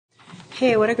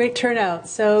Okay, what a great turnout.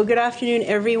 So good afternoon,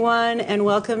 everyone, and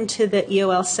welcome to the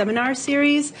EOL seminar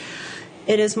series.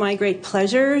 It is my great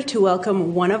pleasure to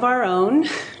welcome one of our own,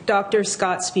 Dr.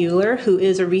 Scott Spuler, who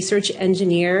is a research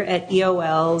engineer at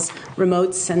EOL's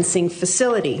remote sensing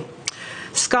facility.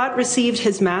 Scott received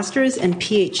his master's and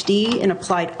PhD in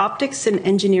applied optics and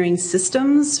engineering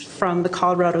systems from the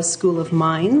Colorado School of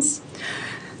Mines.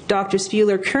 Dr.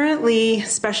 Spuler currently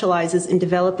specializes in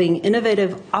developing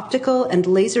innovative optical and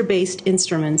laser-based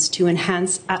instruments to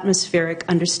enhance atmospheric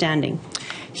understanding.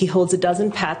 He holds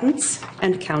 12 patents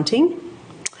and counting.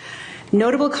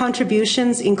 Notable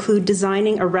contributions include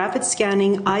designing a rapid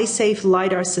scanning eye-safe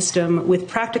lidar system with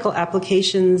practical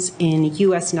applications in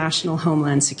U.S. national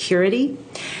homeland security.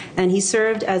 And he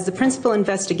served as the principal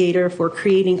investigator for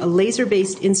creating a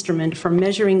laser-based instrument for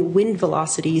measuring wind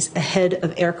velocities ahead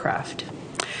of aircraft.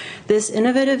 This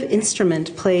innovative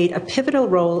instrument played a pivotal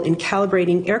role in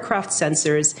calibrating aircraft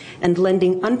sensors and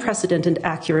lending unprecedented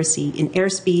accuracy in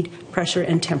airspeed, pressure,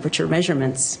 and temperature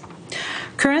measurements.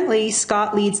 Currently,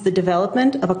 Scott leads the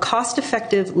development of a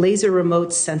cost-effective laser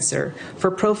remote sensor for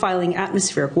profiling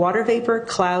atmospheric water vapor,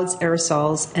 clouds,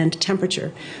 aerosols, and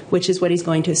temperature, which is what he's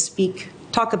going to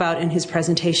talk about in his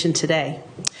presentation today.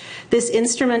 This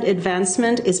instrument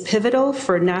advancement is pivotal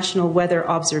for national weather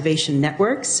observation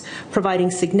networks,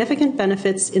 providing significant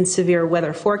benefits in severe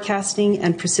weather forecasting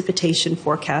and precipitation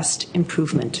forecast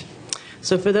improvement.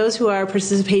 So for those who are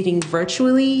participating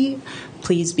virtually,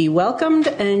 please be welcomed,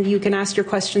 and you can ask your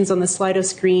questions on the Slido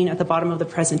screen at the bottom of the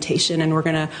presentation, and we're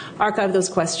going to archive those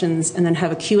questions and then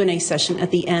have a Q&A session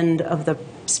at the end of the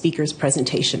speaker's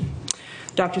presentation.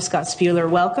 Dr. Scott Spuler,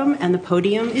 welcome, and the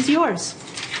podium is yours.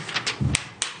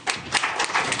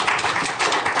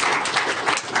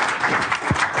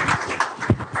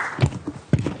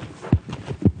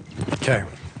 Okay.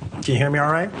 Can you hear me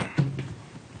all right?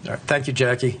 All right. Thank you,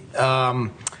 Jackie.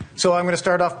 So I'm going to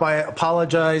start off by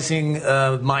apologizing.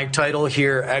 My title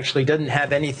here actually doesn't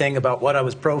have anything about what I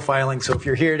was profiling. So if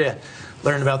you're here to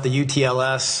learn about the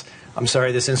UTLS, I'm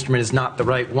sorry, this instrument is not the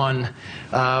right one.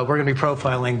 We're going to be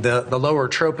profiling the lower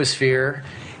troposphere.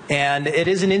 And it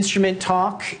is an instrument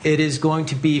talk. It is going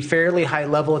to be fairly high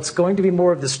level. It's going to be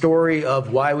more of the story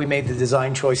of why we made the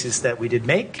design choices that we did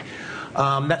make.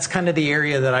 That's kind of the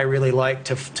area that I really like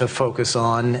to focus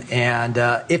on. And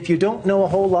if you don't know a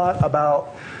whole lot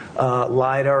about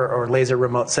lidar or laser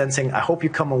remote sensing, I hope you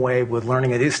come away with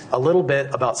learning at least a little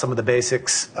bit about some of the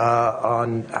basics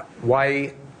on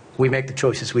why we make the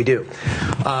choices we do.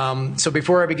 So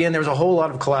before I begin, there's a whole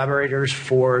lot of collaborators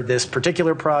for this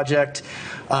particular project.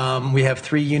 We have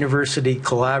 3 university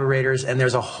collaborators, and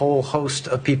there's a whole host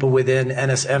of people within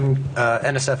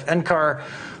NSF NCAR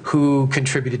who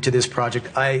contributed to this project.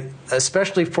 I,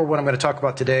 especially for what I'm going to talk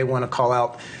about today, want to call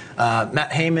out Matt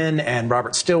Heyman and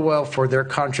Robert Stilwell for their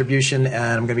contribution, and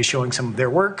I'm going to be showing some of their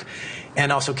work,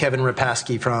 and also Kevin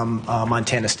Rapaski from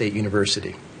Montana State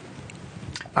University.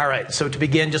 All right, so to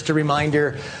begin, just a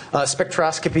reminder,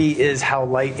 spectroscopy is how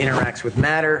light interacts with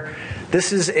matter.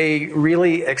 This is a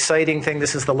really exciting thing.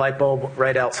 This is the light bulb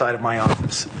right outside of my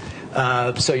office.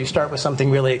 So you start with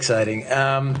something really exciting.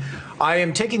 I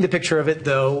am taking the picture of it,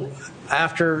 though,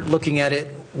 after looking at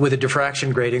it with a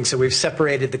diffraction grating. So we've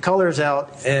separated the colors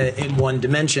out in one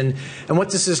dimension. And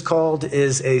what this is called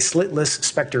is a slitless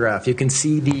spectrograph. You can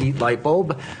see the light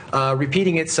bulb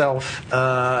repeating itself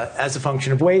as a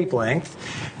function of wavelength.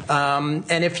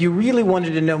 And if you really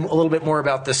wanted to know a little bit more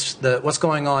about this, what's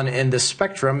going on in the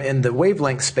spectrum, in the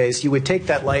wavelength space, you would take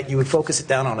that light, you would focus it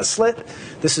down on a slit.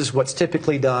 This is what's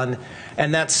typically done.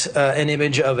 And that's an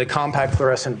image of a compact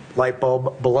fluorescent light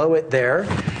bulb below it there.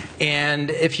 And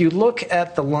if you look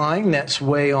at the line that's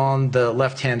way on the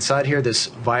left-hand side here, this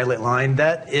violet line,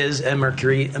 that is a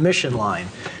mercury emission line.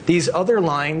 These other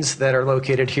lines that are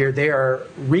located here, they are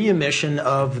re-emission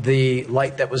of the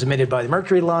light that was emitted by the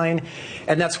mercury line,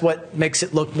 and that's what makes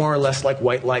it look more or less like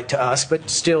white light to us, but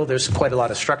still there's quite a lot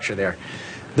of structure there.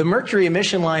 The mercury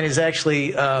emission line is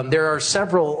actually, there are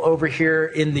several over here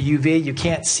in the UV. You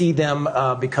can't see them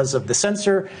because of the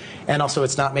sensor, and also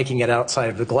it's not making it outside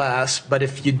of the glass. But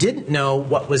if you didn't know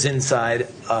what was inside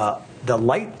the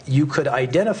light, you could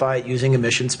identify it using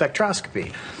emission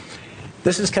spectroscopy.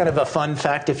 This is kind of a fun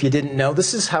fact if you didn't know.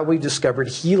 This is how we discovered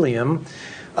helium.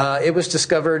 It was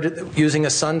discovered using a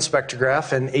sun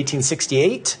spectrograph in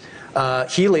 1868.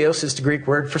 Helios is the Greek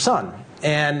word for sun.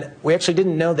 And we actually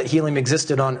didn't know that helium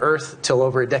existed on Earth till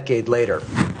over a decade later.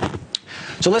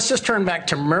 So let's just turn back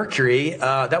to mercury.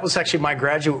 That was actually my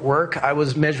graduate work. I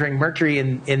was measuring mercury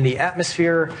in the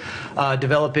atmosphere,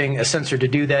 developing a sensor to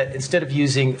do that. Instead of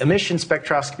using emission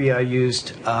spectroscopy, I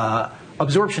used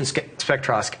absorption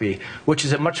spectroscopy, which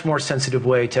is a much more sensitive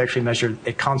way to actually measure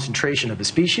a concentration of a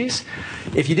species.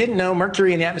 If you didn't know,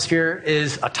 mercury in the atmosphere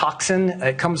is a toxin.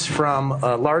 It comes from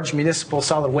large municipal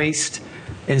solid waste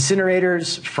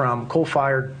incinerators, from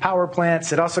coal-fired power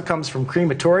plants. It also comes from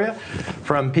crematoria,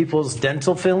 from people's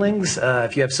dental fillings.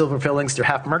 If you have silver fillings, they're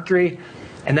half mercury.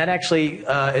 And that actually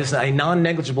is a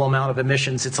non-negligible amount of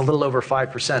emissions. It's a little over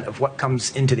 5% of what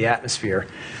comes into the atmosphere.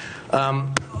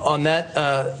 On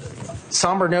that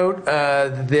somber note,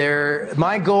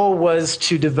 my goal was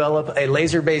to develop a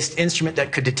laser-based instrument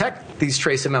that could detect these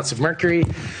trace amounts of mercury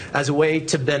as a way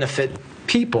to benefit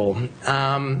people.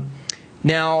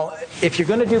 Now, if you're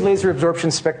going to do laser absorption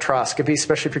spectroscopy,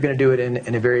 especially if you're going to do it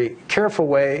in a very careful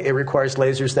way, it requires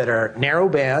lasers that are narrow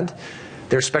band.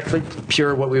 They're spectrally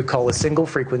pure, what we would call a single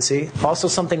frequency. Also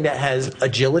something that has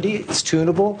agility, it's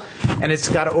tunable, and it's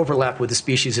got to overlap with the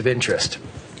species of interest.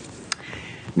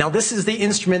 Now, this is the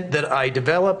instrument that I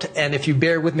developed, and if you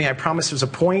bear with me, I promise there's a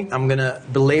point. I'm going to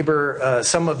belabor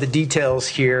some of the details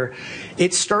here.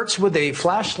 It starts with a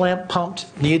flash lamp pumped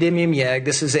neodymium YAG.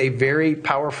 This is a very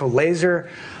powerful laser.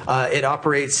 It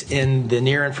operates in the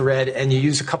near infrared, and you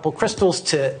use a couple crystals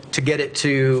to get it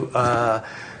to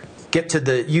get to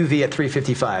the UV at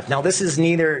 355. Now, this is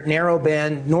neither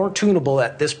narrowband nor tunable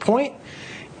at this point,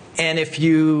 and if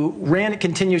you ran it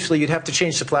continuously, you'd have to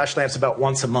change the flash lamps about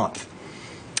once a month.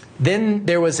 Then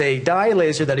there was a dye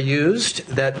laser that I used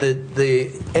that the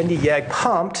ND YAG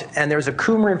pumped, and there was a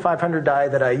coumarin 500 dye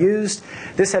that I used.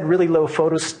 This had really low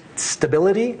photo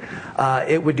stability.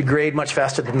 It would degrade much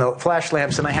faster than the flash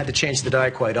lamps, and I had to change the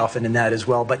dye quite often in that as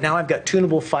well. But now I've got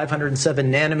tunable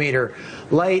 507 nanometer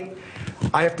light.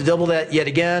 I have to double that yet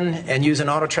again and use an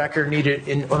auto tracker needed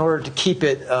in order to keep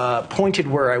it pointed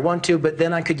where I want to. But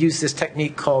then I could use this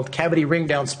technique called cavity ring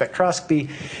down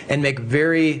spectroscopy and make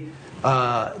very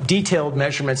detailed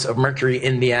measurements of mercury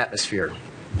in the atmosphere.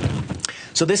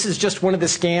 So this is just one of the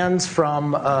scans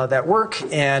from that work,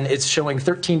 and it's showing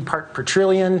 13 part per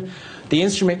trillion. The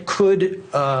instrument could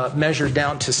measure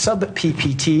down to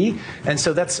sub-PPT, and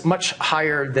so that's much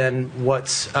higher than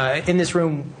what's in this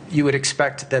room. You would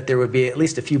expect that there would be at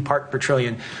least a few part per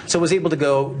trillion. So it was able to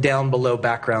go down below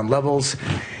background levels.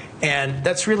 And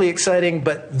that's really exciting,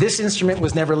 but this instrument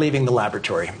was never leaving the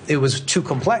laboratory. It was too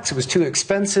complex, it was too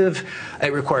expensive,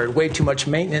 it required way too much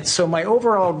maintenance. So my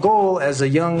overall goal as a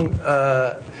young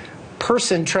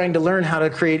person trying to learn how to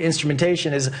create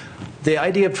instrumentation is the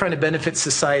idea of trying to benefit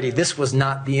society. This was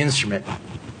not the instrument.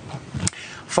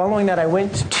 Following that, I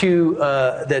went to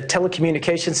the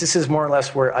telecommunications. This is more or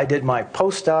less where I did my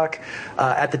postdoc.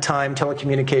 At the time,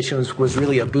 telecommunications was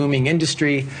really a booming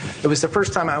industry. It was the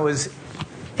first time I was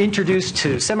introduced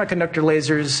to semiconductor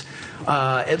lasers,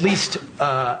 at least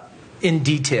in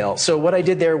detail. So what I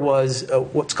did there was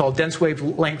what's called dense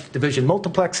wavelength division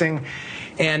multiplexing,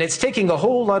 and it's taking a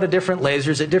whole lot of different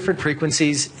lasers at different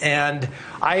frequencies, and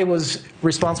I was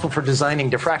responsible for designing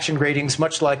diffraction gratings,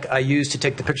 much like I used to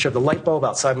take the picture of the light bulb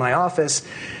outside my office,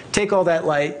 take all that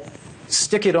light,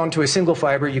 stick it onto a single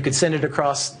fiber, you could send it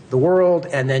across the world,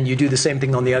 and then you do the same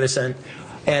thing on the other side.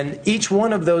 And each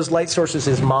one of those light sources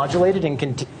is modulated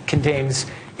and contains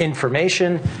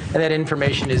information, and that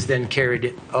information is then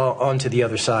carried onto the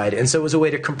other side. And so it was a way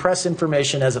to compress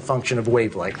information as a function of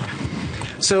wavelength.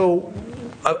 So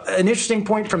an interesting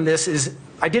point from this is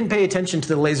I didn't pay attention to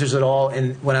the lasers at all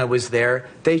when I was there.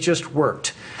 They just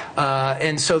worked.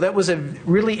 And so that was a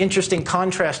really interesting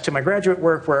contrast to my graduate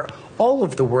work, where all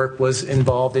of the work was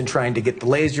involved in trying to get the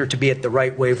laser to be at the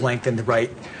right wavelength and the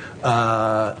right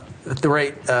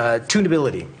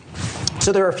tunability.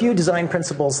 So there are a few design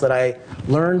principles that I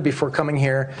learned before coming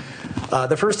here.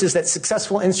 The first is that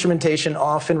successful instrumentation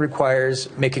often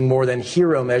requires making more than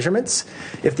hero measurements.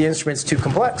 If the instrument's too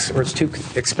complex or it's too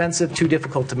expensive, too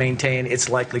difficult to maintain, it's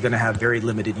likely going to have very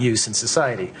limited use in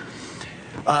society.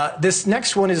 This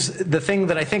next one is the thing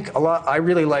that I think I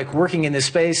really like working in this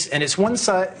space, and it's one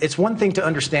thing to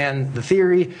understand the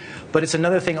theory, but it's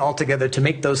another thing altogether to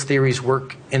make those theories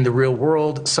work in the real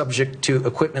world, subject to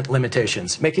equipment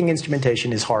limitations. Making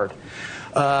instrumentation is hard.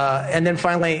 And then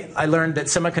finally, I learned that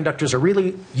semiconductors are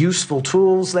really useful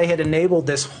tools. They had enabled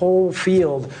this whole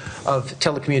field of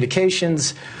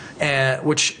telecommunications,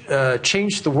 which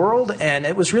changed the world, and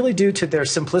it was really due to their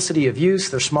simplicity of use,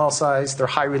 their small size, their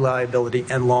high reliability,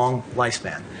 and long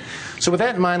lifespan. So with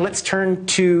that in mind, let's turn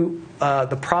to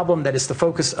the problem that is the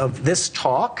focus of this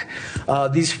talk.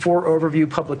 These 4 overview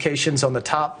publications on the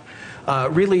top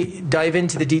really dive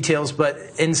into the details, but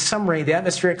in summary, the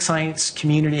atmospheric science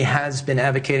community has been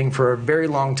advocating for a very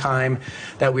long time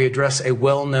that we address a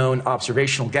well-known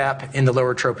observational gap in the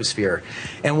lower troposphere.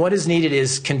 And what is needed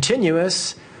is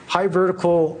continuous, high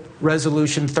vertical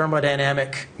resolution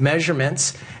thermodynamic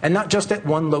measurements, and not just at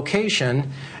one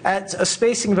location, at a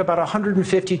spacing of about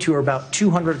 150 to about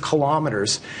 200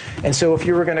 kilometers. And so if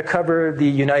you were going to cover the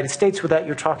United States with that,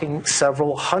 you're talking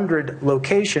several hundred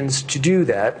locations to do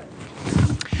that.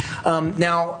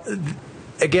 Now,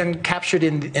 again, captured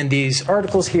in these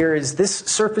articles here is this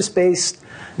surface-based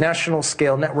national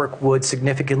scale network would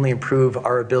significantly improve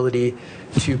our ability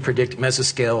to predict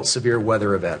mesoscale severe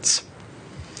weather events.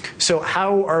 So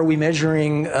how are we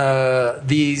measuring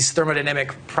these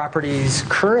thermodynamic properties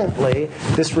currently?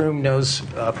 This room knows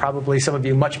probably some of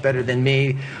you much better than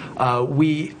me.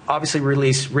 We obviously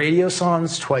release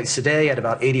radiosondes twice a day at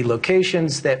about 80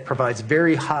 locations that provides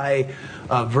very high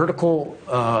vertical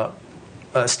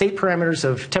state parameters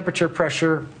of temperature,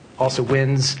 pressure, also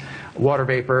winds, water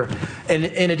vapor. And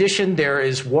in addition, there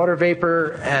is water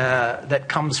vapor that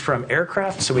comes from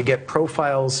aircraft, so we get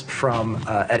profiles from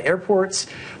at airports.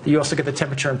 You also get the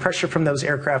temperature and pressure from those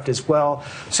aircraft as well.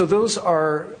 So those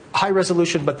are high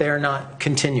resolution, but they are not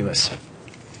continuous.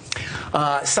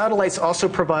 Satellites also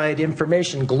provide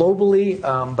information globally,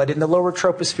 but in the lower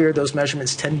troposphere, those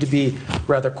measurements tend to be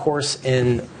rather coarse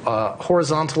in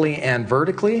horizontally and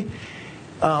vertically.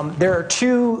 There are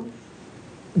two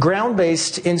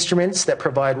ground-based instruments that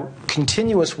provide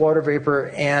continuous water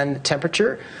vapor and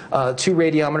temperature, two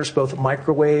radiometers, both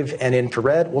microwave and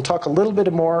infrared. We'll talk a little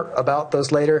bit more about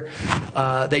those later.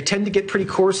 They tend to get pretty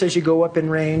coarse as you go up in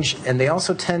range, and they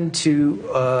also tend to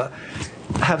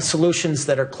have solutions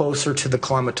that are closer to the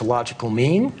climatological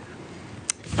mean.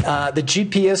 The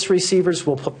GPS receivers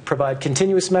will provide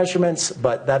continuous measurements,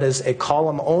 but that is a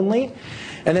column only.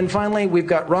 And then finally, we've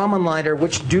got Raman lidar,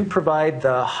 which do provide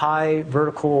the high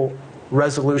vertical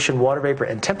resolution water vapor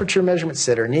and temperature measurements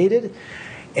that are needed.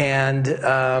 And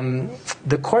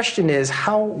the question is,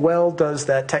 how well does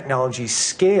that technology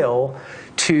scale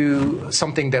to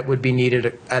something that would be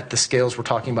needed at the scales we're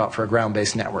talking about for a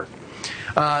ground-based network?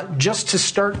 Just to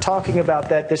start talking about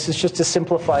that, this is just a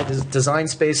simplified design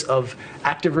space of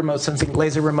active remote sensing,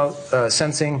 laser remote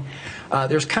sensing.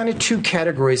 There's kind of two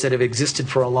categories that have existed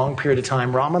for a long period of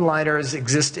time. Raman lidars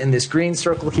exist in this green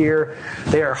circle here.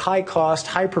 They are high-cost,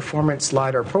 high-performance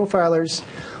lidar profilers.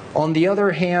 On the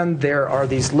other hand, there are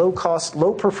these low-cost,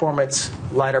 low-performance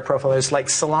lidar profilers like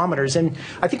ceilometers, and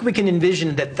I think we can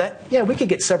envision that we could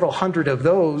get several hundred of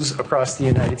those across the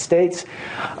United States,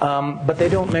 but they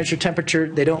don't measure temperature,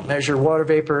 they don't measure water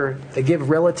vapor, they give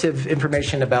relative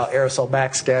information about aerosol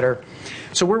backscatter.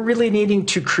 So we're really needing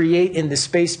to create in the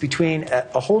space between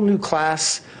a whole new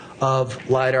class of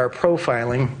lidar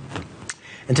profiling.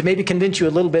 And to maybe convince you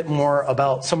a little bit more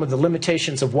about some of the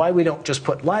limitations of why we don't just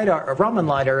put lidar, Raman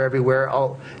lidar everywhere,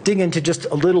 I'll dig into just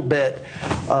a little bit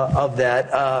of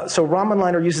that. So Raman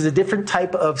lidar uses a different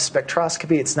type of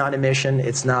spectroscopy. It's not emission,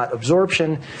 it's not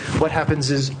absorption. What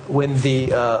happens is when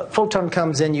the photon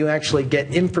comes in, you actually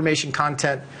get information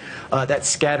content that's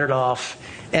scattered off.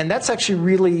 And that's actually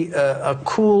really a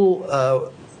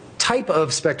cool type of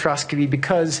spectroscopy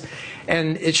because,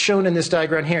 and it's shown in this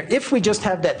diagram here, if we just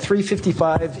have that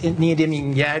 355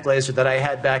 neodymium YAG laser that I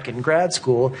had back in grad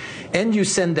school, and you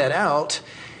send that out,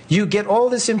 you get all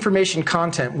this information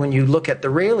content when you look at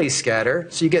the Rayleigh scatter.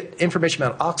 So you get information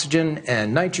about oxygen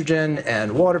and nitrogen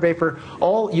and water vapor,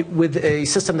 all with a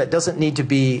system that doesn't need to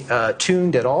be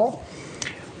tuned at all.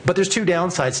 But there's two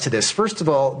downsides to this. First of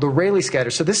all, the Rayleigh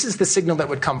scatter. So this is the signal that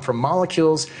would come from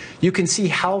molecules. You can see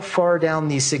how far down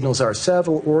these signals are,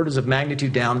 several orders of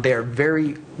magnitude down. They are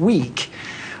very weak.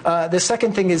 The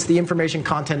second thing is the information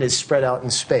content is spread out in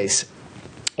space.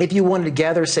 If you wanted to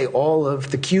gather, say, all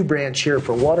of the Q branch here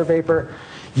for water vapor,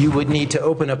 you would need to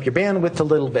open up your bandwidth a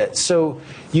little bit. So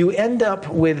you end up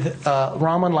with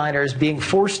Raman lidars being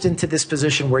forced into this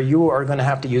position where you are going to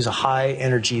have to use a high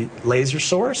energy laser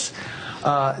source.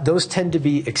 Those tend to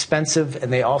be expensive,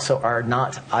 and they also are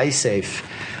not eye safe.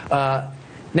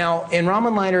 Now, in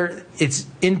Raman lidar, it's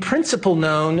in principle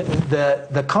known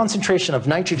that the concentration of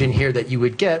nitrogen here that you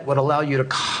would get would allow you to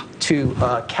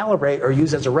calibrate or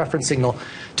use as a reference signal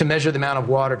to measure the amount of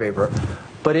water vapor.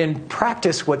 But in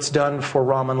practice, what's done for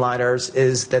Raman lidars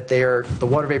is that the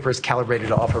water vapor is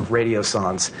calibrated off of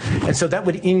radiosondes. And so that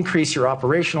would increase your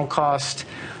operational cost.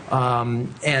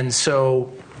 And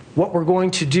so what we're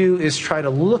going to do is try to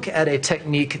look at a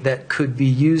technique that could be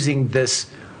using this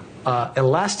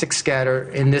elastic scatter.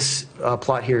 In this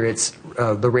plot here, it's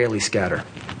the Rayleigh scatter.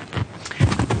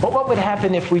 But what would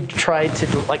happen if we tried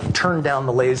to like turn down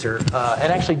the laser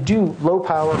and actually do low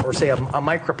power, or say a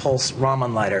MicroPulse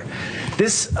Raman lidar?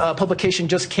 This publication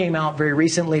just came out very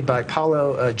recently by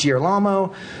Paolo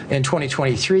Girolamo in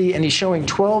 2023, and he's showing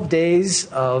 12 days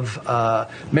of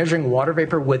measuring water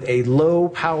vapor with a low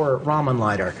power Raman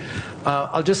lidar.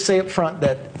 I'll just say up front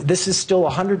that this is still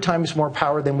 100 times more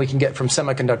power than we can get from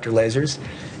semiconductor lasers.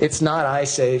 It's not eye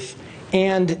safe.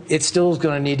 And it still is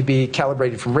going to need to be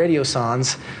calibrated from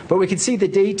radiosondes. But we can see the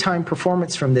daytime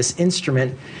performance from this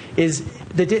instrument is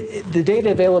the data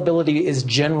availability is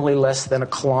generally less than 1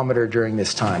 kilometer during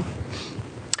this time.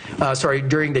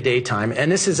 During the daytime. And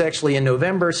this is actually in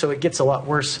November, so it gets a lot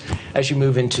worse as you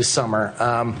move into summer.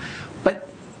 But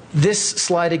this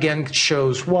slide again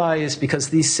shows why, is because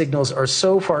these signals are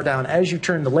so far down. As you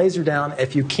turn the laser down,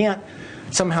 if you can't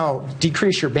somehow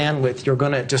decrease your bandwidth, you're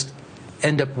going to just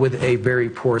end up with a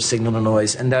very poor signal to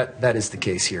noise, and that is the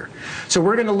case here. So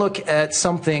we're going to look at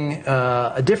something,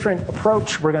 a different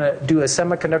approach. We're going to do a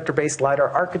semiconductor-based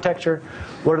LiDAR architecture.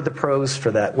 What are the pros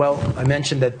for that? Well, I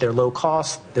mentioned that they're low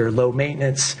cost, they're low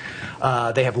maintenance,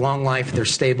 they have long life, they're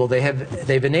stable.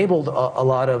 They've enabled a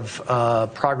lot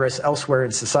of progress elsewhere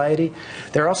in society.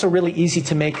 They're also really easy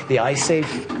to make the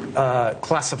eye-safe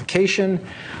classification.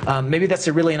 Maybe that's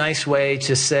a really nice way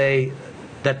to say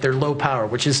that they're low power,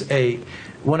 which is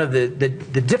one of the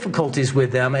difficulties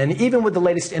with them. And even with the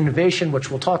latest innovation,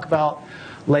 which we'll talk about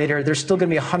later, they're still going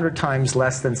to be 100 times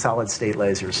less than solid-state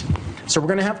lasers. So we're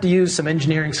going to have to use some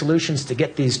engineering solutions to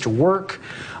get these to work.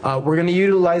 We're going to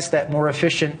utilize that more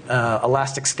efficient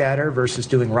elastic scatter versus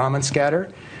doing Raman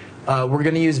scatter. We're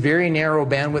going to use very narrow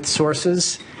bandwidth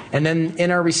sources. And then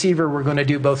in our receiver, we're going to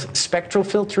do both spectral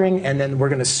filtering, and then we're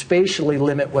going to spatially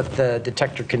limit what the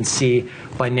detector can see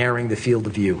by narrowing the field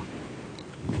of view.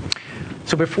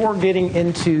 So before getting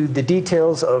into the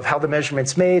details of how the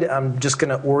measurement's made, I'm just going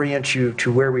to orient you to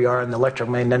where we are in the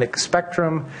electromagnetic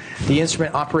spectrum. The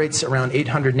instrument operates around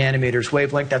 800 nanometers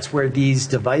wavelength. That's where these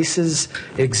devices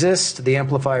exist, the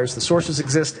amplifiers, the sources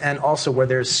exist, and also where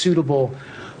there's suitable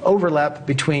overlap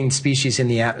between species in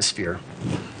the atmosphere.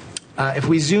 If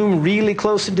we zoom really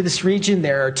close into this region,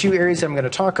 there are two areas I'm going to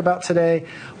talk about today.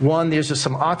 One, there's just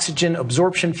some oxygen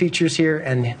absorption features here,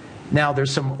 and now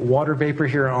there's some water vapor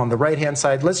here on the right-hand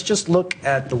side. Let's just look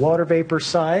at the water vapor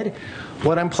side.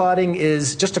 What I'm plotting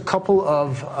is just a couple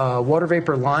of water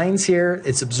vapor lines here.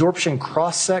 It's absorption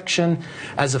cross-section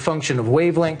as a function of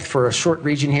wavelength for a short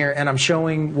region here, and I'm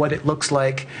showing what it looks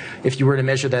like if you were to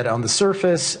measure that on the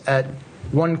surface at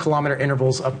 1 kilometer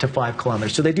intervals up to 5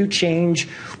 kilometers. So they do change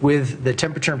with the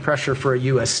temperature and pressure for a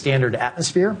US standard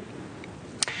atmosphere.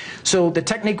 So the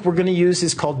technique we're going to use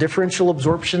is called differential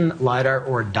absorption LiDAR,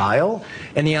 or DIAL.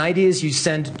 And the idea is you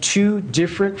send two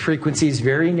different frequencies,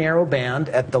 very narrow band,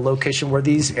 at the location where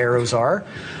these arrows are.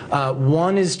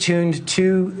 One is tuned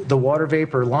to the water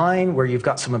vapor line where you've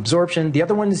got some absorption. The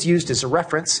other one is used as a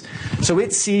reference. So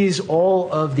it sees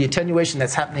all of the attenuation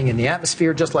that's happening in the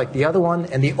atmosphere, just like the other one.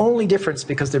 And the only difference,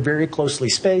 because they're very closely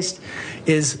spaced,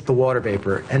 is the water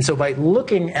vapor. And so by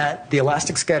looking at the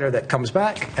elastic scatter that comes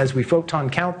back as we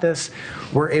photon count this,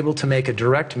 we're able to make a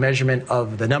direct measurement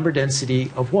of the number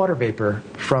density of water vapor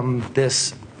from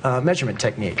this measurement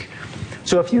technique.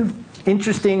 So a few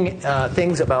interesting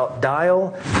things about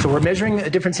DIAL. So we're measuring a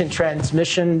difference in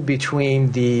transmission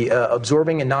between the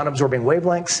absorbing and non-absorbing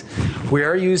wavelengths. We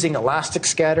are using elastic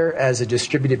scatter as a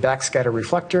distributed backscatter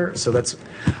reflector. So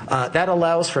that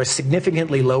allows for a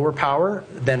significantly lower power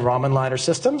than Raman lidar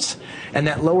systems. And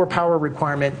that lower power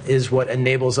requirement is what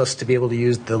enables us to be able to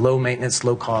use the low maintenance,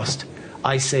 low cost,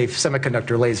 eye-safe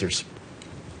semiconductor lasers.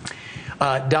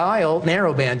 DIAL,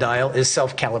 narrowband DIAL, is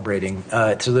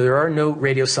self-calibrating. So there are no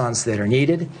radiosondes that are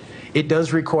needed. It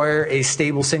does require a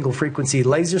stable single frequency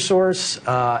laser source,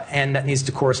 and that needs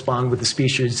to correspond with the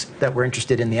species that we're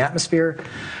interested in the atmosphere.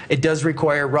 It does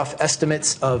require rough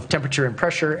estimates of temperature and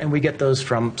pressure, and we get those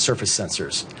from surface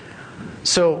sensors.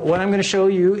 So what I'm going to show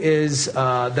you is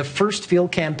the first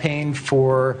field campaign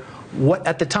for what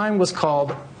at the time was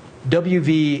called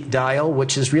WV DIAL,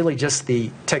 which is really just the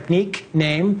technique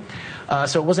name.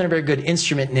 So it wasn't a very good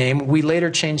instrument name. We later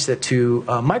changed it to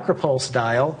MicroPulse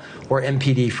DIAL, or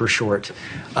MPD for short.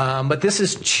 But this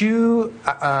is 2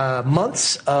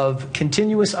 months of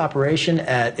continuous operation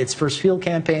at its first field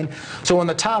campaign. So on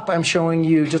the top, I'm showing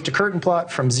you just a curtain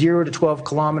plot from 0 to 12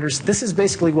 kilometers. This is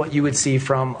basically what you would see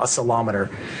from a ceilometer.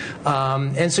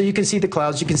 And so you can see the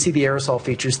clouds, you can see the aerosol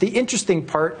features. The interesting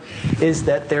part is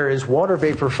that there is water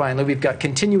vapor finally. We've got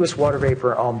continuous water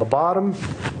vapor on the bottom.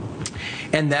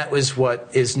 And that was what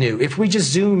is new. If we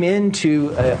just zoom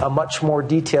into a much more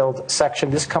detailed section,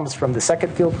 this comes from the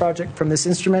second field project from this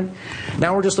instrument.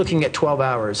 Now we're just looking at 12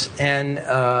 hours. And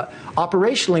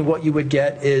operationally, what you would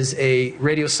get is a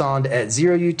radiosonde at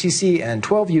 0 UTC and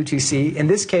 12 UTC. In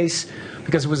this case,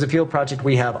 because it was a field project,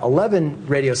 we have 11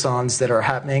 radiosondes that are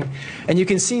happening. And you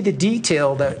can see the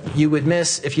detail that you would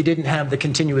miss if you didn't have the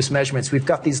continuous measurements. We've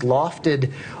got these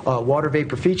lofted water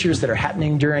vapor features that are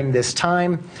happening during this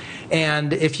time.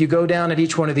 And if you go down at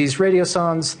each one of these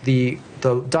radiosondes, the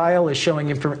dial is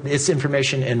showing its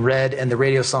information in red, and the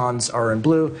radiosondes are in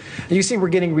blue. And you see we're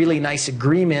getting really nice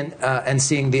agreement and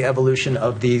seeing the evolution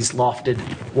of these lofted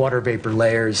water vapor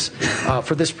layers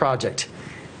for this project.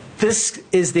 This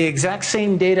is the exact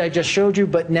same data I just showed you,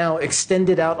 but now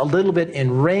extended out a little bit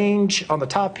in range on the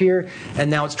top here, and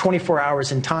now it's 24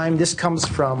 hours in time. This comes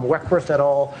from Weckworth et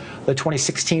al., the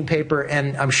 2016 paper,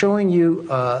 and I'm showing you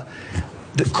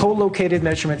the co-located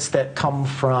measurements that come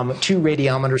from two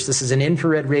radiometers. This is an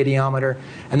infrared radiometer,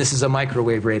 and this is a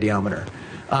microwave radiometer.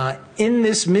 In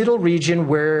this middle region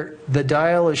where the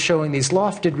dial is showing these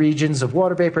lofted regions of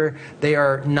water vapor, they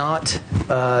are not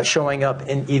showing up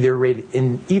in either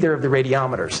of the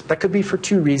radiometers. That could be for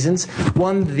two reasons.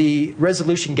 One, the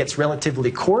resolution gets relatively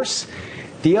coarse.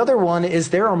 The other one is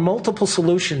there are multiple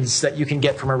solutions that you can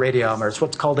get from a radiometer. It's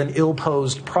what's called an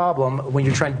ill-posed problem when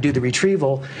you're trying to do the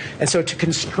retrieval. And so to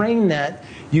constrain that,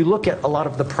 you look at a lot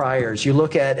of the priors. You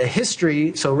look at a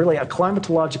history, so really a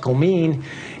climatological mean.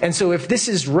 And so if this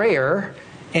is rare,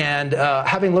 and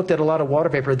having looked at a lot of water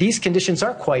vapor, these conditions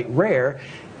are quite rare.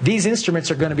 These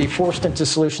instruments are going to be forced into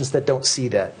solutions that don't see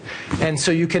that. And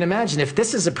so you can imagine if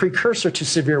this is a precursor to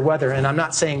severe weather, and I'm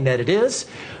not saying that it is,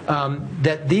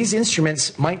 that these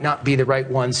instruments might not be the right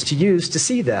ones to use to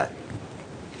see that.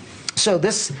 So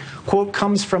this quote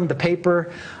comes from the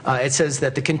paper. It says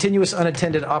that the continuous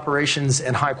unattended operations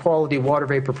and high-quality water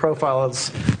vapor profiles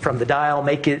from the dial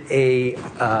make it a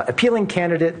appealing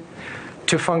candidate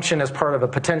to function as part of a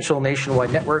potential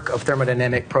nationwide network of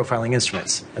thermodynamic profiling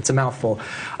instruments. That's a mouthful.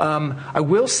 I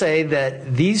will say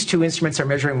that these two instruments are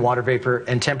measuring water vapor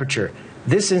and temperature.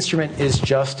 This instrument is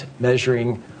just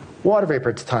measuring water vapor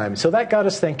at the time. So that got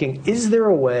us thinking, is there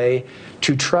a way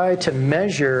to try to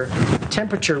measure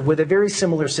temperature with a very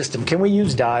similar system? Can we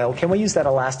use dial? Can we use that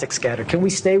elastic scatter? Can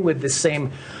we stay with the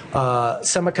same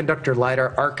semiconductor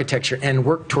lidar architecture and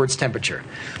work towards temperature?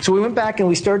 So we went back and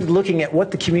we started looking at what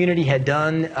the community had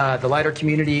done, the lidar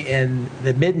community in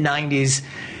the mid-90s.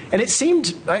 And it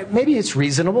seemed, maybe it's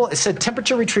reasonable. It said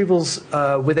temperature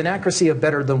retrievals with an accuracy of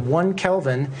better than 1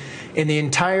 Kelvin in the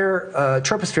entire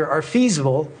troposphere are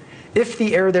feasible if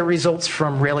the error that results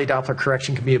from Rayleigh Doppler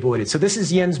correction can be avoided. So this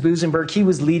is Jens Busenberg. He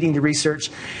was leading the research,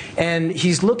 and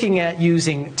he's looking at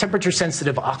using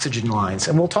temperature-sensitive oxygen lines.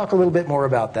 And we'll talk a little bit more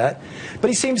about that. But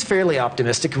he seems fairly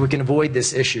optimistic we can avoid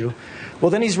this issue.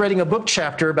 Well, then he's writing a book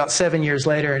chapter about 7 years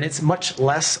later, and it's much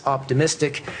less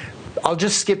optimistic. I'll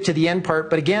just skip to the end part,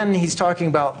 but again, he's talking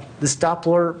about this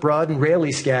Doppler, broad, and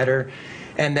Rayleigh scatter,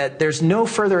 and that there's no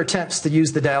further attempts to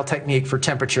use the dial technique for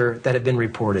temperature that have been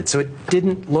reported. So it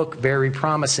didn't look very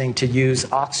promising to use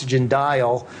oxygen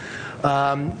dial.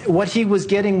 What he was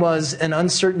getting was an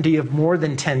uncertainty of more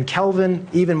than 10 Kelvin,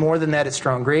 even more than that at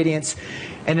strong gradients.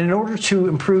 And in order to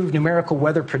improve numerical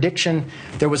weather prediction,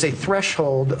 there was a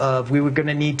threshold of we were going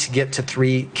to need to get to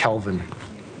 3 Kelvin.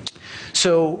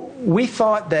 So we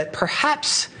thought that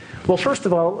perhaps, well, first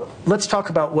of all, let's talk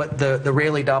about what the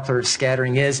Rayleigh Doppler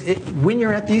scattering is. When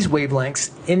you're at these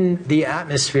wavelengths in the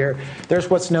atmosphere, there's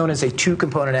what's known as a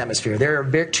two-component atmosphere. There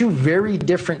are two very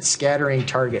different scattering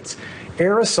targets.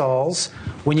 Aerosols,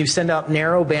 when you send out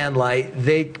narrow band light,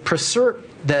 they preserve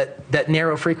that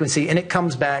narrow frequency, and it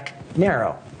comes back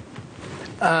narrow.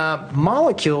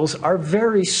 Molecules are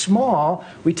very small.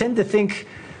 We tend to think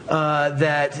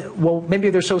that, well, maybe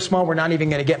they're so small we're not even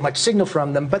going to get much signal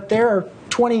from them, but there are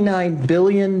 29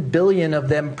 billion of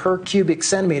them per cubic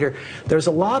centimeter. There's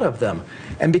a lot of them.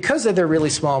 And because of their really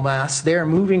small mass, they're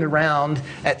moving around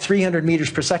at 300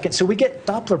 meters per second, so we get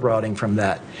Doppler broadening from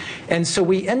that. And so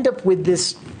we end up with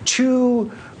this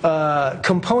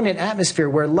two-component atmosphere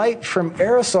where light from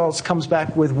aerosols comes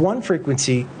back with one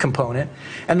frequency component,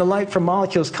 and the light from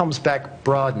molecules comes back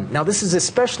broadened. Now, this is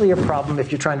especially a problem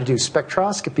if you're trying to do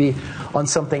spectroscopy on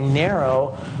something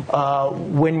narrow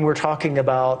when we're talking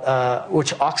about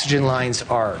which oxygen lines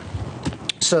are.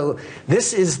 So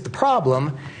this is the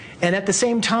problem. And at the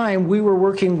same time, we were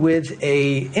working with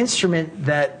an instrument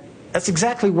that's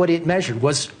exactly what it measured,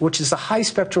 which is a high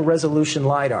spectral resolution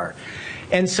lidar.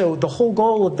 And so the whole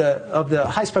goal of the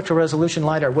high spectral resolution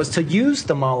LiDAR was to use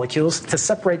the molecules, to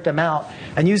separate them out,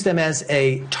 and use them as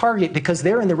a target because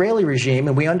they're in the Rayleigh regime,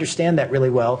 and we understand that really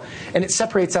well. And it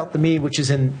separates out the me, which is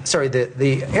in, sorry, the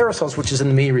aerosols, which is in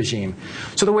the me regime.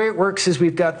 So the way it works is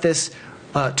we've got this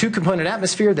two-component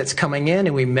atmosphere that's coming in,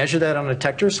 and we measure that on a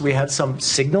detector, so we have some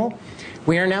signal.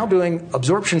 We are now doing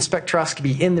absorption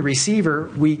spectroscopy in the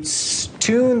receiver. We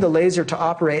tune the laser to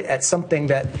operate at something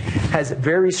that has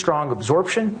very strong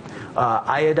absorption.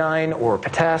 Iodine or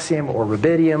potassium or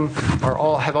rubidium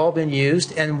have all been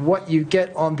used. And what you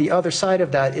get on the other side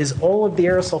of that is all of the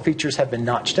aerosol features have been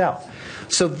notched out.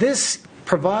 So this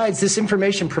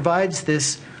information provides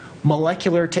this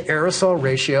molecular to aerosol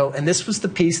ratio, and this was the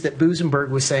piece that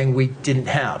Busenberg was saying we didn't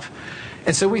have.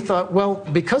 And so we thought, well,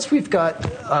 because we've got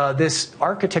this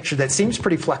architecture that seems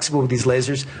pretty flexible with these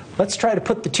lasers, let's try to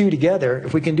put the two together.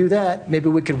 If we can do that, maybe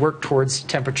we could work towards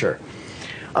temperature.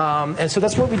 And so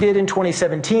that's what we did in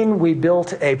 2017. We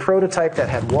built a prototype that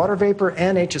had water vapor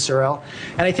and HSRL.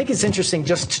 And I think it's interesting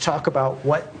just to talk about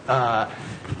what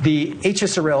the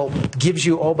HSRL gives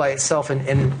you all by itself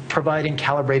in providing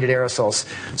calibrated aerosols.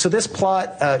 So this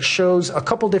plot shows a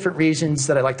couple different regions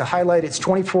that I'd like to highlight. It's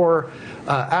 24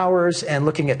 hours and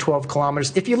looking at 12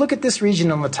 kilometers. If you look at this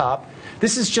region on the top,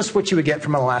 this is just what you would get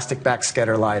from an elastic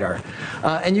backscatter LiDAR.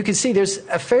 And you can see there's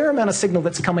a fair amount of signal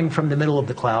that's coming from the middle of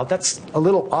the cloud. That's a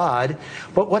little odd.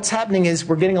 But what's happening is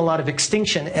we're getting a lot of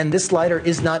extinction, and this LiDAR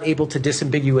is not able to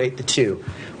disambiguate the two.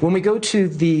 When we go to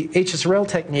the HSRL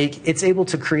technique, it's able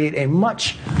to create a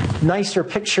much nicer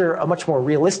picture, a much more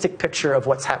realistic picture of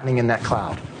what's happening in that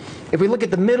cloud. If we look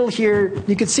at the middle here,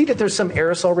 you can see that there's some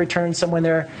aerosol return somewhere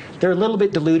there. They're a little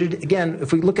bit diluted. Again,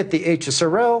 if we look at the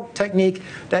HSRL technique,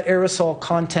 that aerosol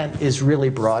content is really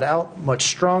brought out, much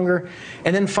stronger.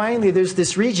 And then finally, there's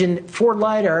this region for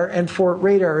LiDAR and for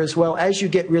radar as well. As you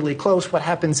get really close, what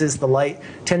happens is the light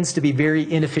tends to be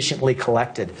very inefficiently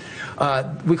collected.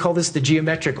 We call this the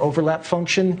geometric overlap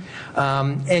function.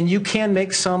 And you can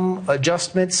make some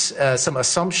adjustments, some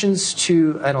assumptions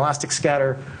to an elastic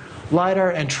scatter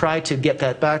LiDAR and try to get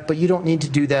that back, but you don't need to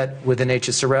do that with an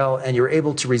HSRL, and you're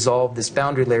able to resolve this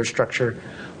boundary layer structure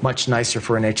much nicer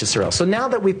for an HSRL. So now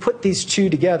that we put these two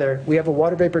together, we have a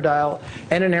water vapor dial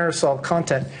and an aerosol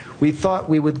content, we thought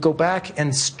we would go back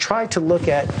and try to look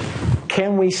at,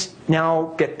 can we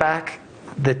now get back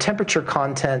the temperature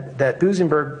content that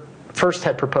Busenberg first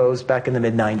had proposed back in the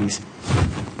mid-90s.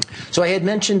 So I had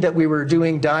mentioned that we were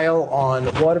doing dial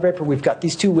on water vapor. We've got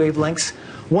these two wavelengths.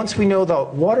 Once we know the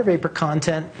water vapor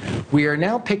content, we are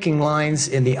now picking lines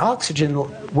in the oxygen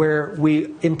where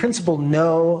we, in principle,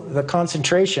 know the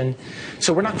concentration.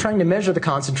 So we're not trying to measure the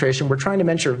concentration. We're trying to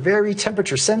measure very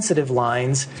temperature-sensitive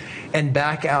lines and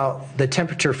back out the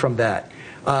temperature from that.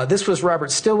 This was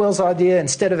Robert Stilwell's idea.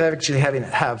 Instead of actually having to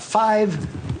have 5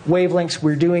 wavelengths,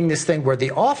 we're doing this thing where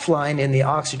the off line in the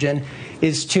oxygen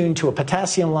is tuned to a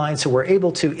potassium line, so we're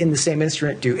able to, in the same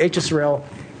instrument, do HSRL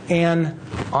and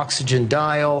oxygen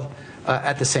dial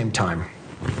at the same time.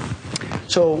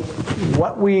 So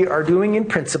what we are doing in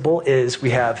principle is we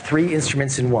have 3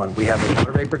 instruments in one. We have a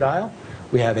water vapor dial,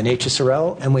 we have an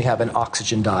HSRL, and we have an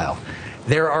oxygen dial.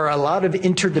 There are a lot of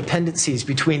interdependencies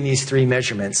between these 3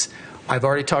 measurements. I've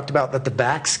already talked about that the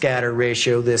backscatter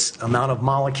ratio, this amount of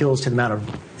molecules to the amount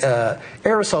of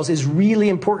aerosols, is really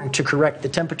important to correct the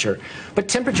temperature. But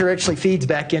temperature actually feeds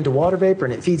back into water vapor,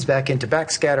 and it feeds back into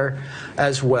backscatter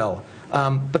as well.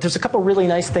 But there's a couple really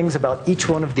nice things about each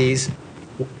one of these.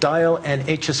 Dial and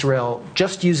HSRL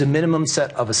just use a minimum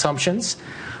set of assumptions.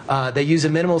 They use a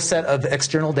minimal set of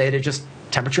external data, just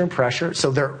temperature and pressure. So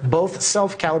they're both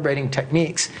self-calibrating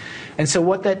techniques. And so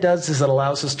what that does is it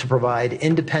allows us to provide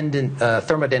independent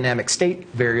thermodynamic state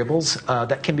variables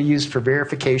that can be used for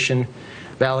verification,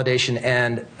 validation,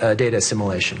 and data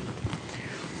assimilation.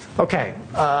 Okay,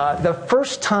 the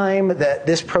first time that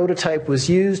this prototype was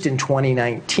used in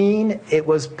 2019, it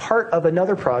was part of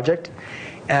another project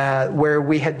where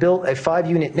we had built a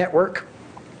 5-unit network.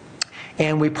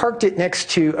 And we parked it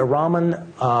next to a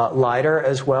Raman LiDAR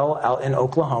as well out in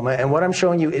Oklahoma. And what I'm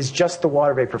showing you is just the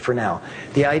water vapor for now.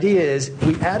 The idea is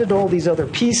we added all these other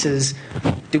pieces.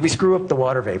 Did we screw up the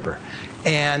water vapor?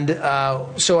 And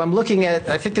so I'm looking at,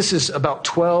 I think this is about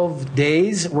 12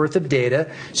 days worth of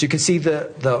data. So you can see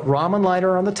the Raman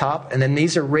LiDAR on the top. And then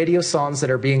these are radiosondes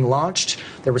that are being launched.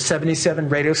 There were 77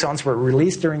 radiosondes were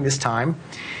released during this time.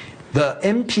 The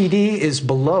MPD is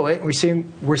below it. We're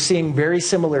seeing very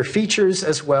similar features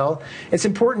as well. It's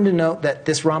important to note that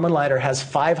this Raman lidar has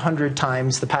 500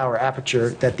 times the power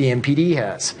aperture that the MPD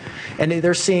has. And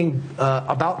they're seeing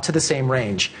about to the same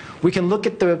range. We can look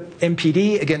at the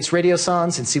MPD against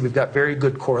radiosondes and see we've got very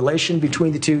good correlation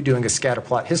between the two, doing a scatter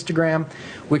plot histogram.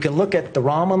 We can look at the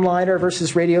Raman lidar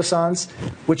versus radiosondes,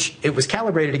 which it was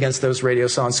calibrated against those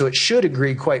radiosondes, so it should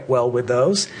agree quite well with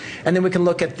those. And then we can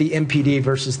look at the MPD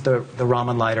versus the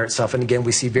Raman lidar itself. And again,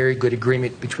 we see very good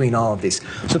agreement between all of these.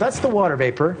 So that's the water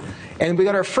vapor. And we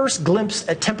got our first glimpse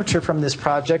at temperature from this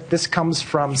project. This comes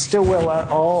from Spuler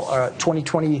et al.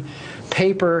 2020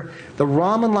 paper. The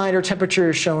Raman lidar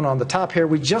temperature is shown on the top here.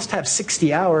 We just have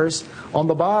 60 hours. On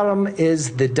the bottom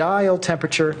is the dial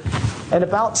temperature. And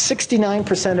about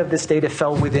 69% of this data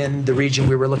fell within the region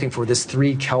we were looking for, this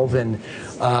 3 Kelvin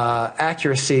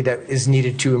accuracy that is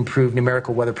needed to improve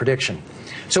numerical weather prediction.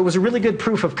 So it was a really good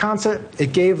proof of concept.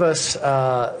 It gave us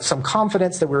some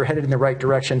confidence that we were headed in the right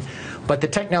direction, but the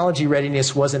technology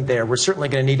readiness wasn't there. We're certainly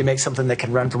going to need to make something that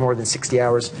can run for more than 60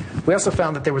 hours. We also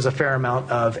found that there was a fair amount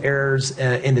of errors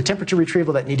in the temperature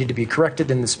retrieval that needed to be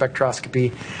corrected in the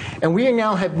spectroscopy. And we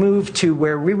now have moved to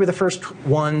where we were the first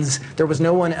ones. There was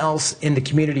no one else in the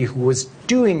community who was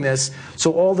doing this,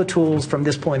 so all the tools from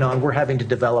this point on we're having to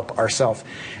develop ourselves.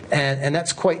 And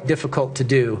that's quite difficult to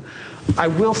do. I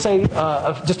will say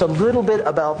just a little bit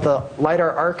about the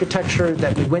LiDAR architecture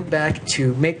that we went back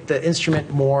to make the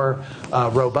instrument more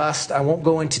robust. I won't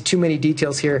go into too many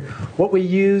details here. What we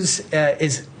use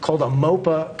is called a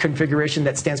MOPA configuration,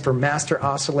 that stands for Master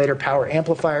Oscillator Power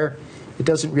Amplifier. It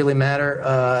doesn't really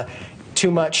matter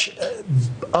too much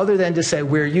other than to say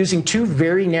we're using 2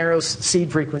 very narrow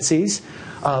seed frequencies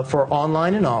for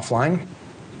online and offline.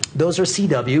 Those are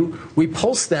CW. We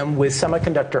pulse them with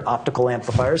semiconductor optical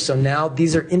amplifiers. So now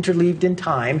these are interleaved in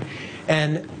time.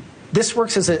 And this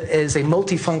works as a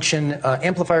multifunction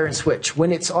amplifier and switch.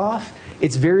 When it's off,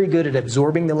 it's very good at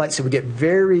absorbing the light. So we get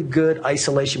very good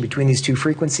isolation between these 2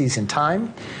 frequencies in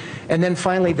time. And then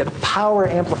finally, the power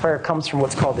amplifier comes from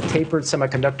what's called the tapered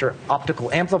semiconductor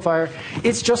optical amplifier.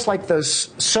 It's just like those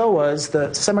SOAs, the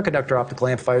semiconductor optical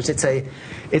amplifiers. It's a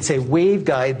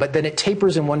waveguide, but then it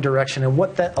tapers in one direction. And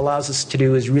what that allows us to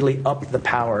do is really up the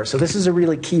power. So this is a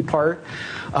really key part.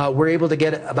 We're able to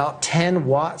get about 10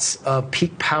 watts of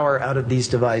peak power out of these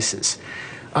devices.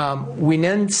 We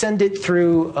then send it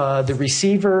through the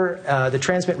receiver, the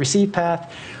transmit-receive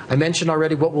path. I mentioned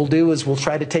already what we'll do is we'll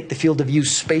try to take the field of view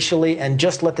spatially and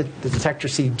just let the detector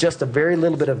see just a very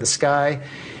little bit of the sky.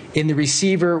 In the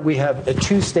receiver, we have a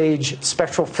 2-stage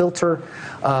spectral filter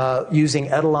using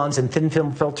etalons and thin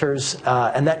film filters,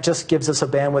 and that just gives us a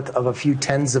bandwidth of a few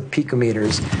tens of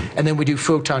picometers. And then we do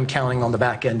photon counting on the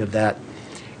back end of that.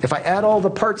 If I add all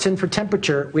the parts in for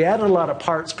temperature, we added a lot of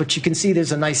parts, but you can see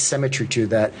there's a nice symmetry to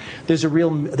that. There's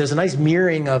a nice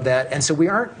mirroring of that, and so we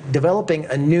aren't developing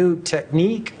a new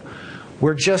technique.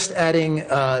 We're just adding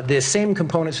the same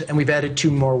components, and we've added 2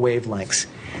 more wavelengths.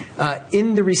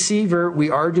 In the receiver,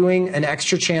 we are doing an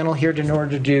extra channel here in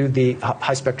order to do the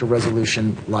high spectral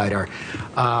resolution LiDAR.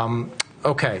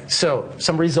 Okay, so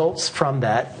some results from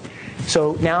that.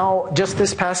 So now, just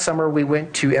this past summer, we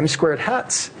went to M²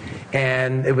 HATS,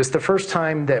 and it was the first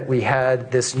time that we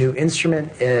had this new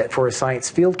instrument for a science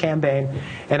field campaign.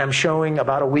 And I'm showing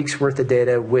about a week's worth of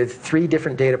data with 3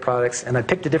 different data products, and I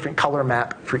picked a different color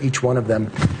map for each one of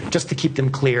them, just to keep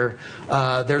them clear.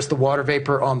 There's the water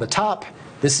vapor on the top.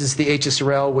 This is the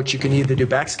HSRL, which you can either do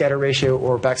backscatter ratio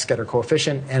or backscatter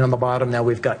coefficient. And on the bottom now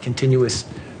we've got continuous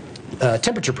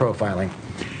temperature profiling.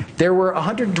 There were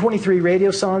 123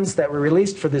 radiosondes that were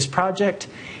released for this project,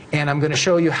 and I'm going to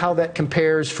show you how that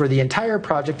compares for the entire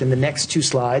project in the next 2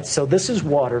 slides. So this is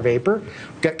water vapor.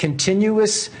 We've got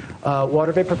continuous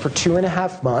water vapor for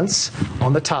 2.5 months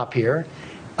on the top here.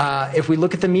 If we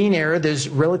look at the mean error, there's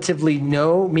relatively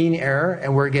no mean error,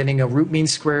 and we're getting a root mean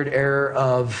squared error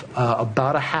of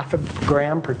about 0.5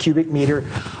 gram per cubic meter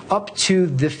up to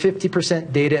the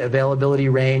 50% data availability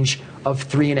range of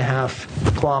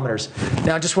 3.5 kilometers.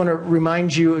 Now I just want to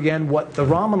remind you again what the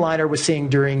Raman lidar was seeing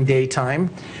during daytime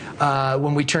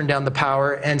when we turned down the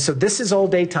power. And so this is all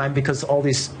daytime because all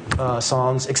these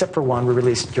songs, except for one, were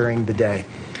released during the day.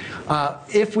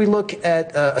 If we look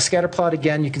at a scatter plot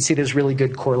again, you can see there's really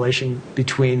good correlation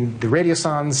between the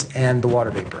radiosondes and the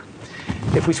water vapor.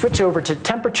 If we switch over to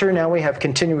temperature, now we have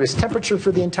continuous temperature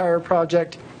for the entire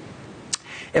project.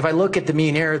 If I look at the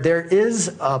mean error, there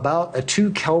is about a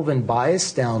 2 Kelvin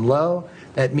bias down low.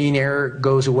 That mean error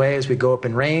goes away as we go up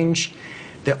in range.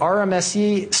 The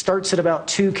RMSE starts at about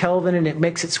 2 Kelvin and it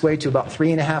makes its way to about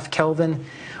 3.5 Kelvin,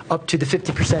 up to the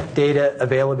 50% data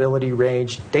availability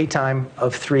range, daytime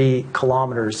of 3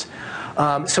 kilometers.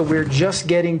 So we're just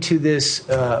getting to this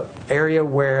area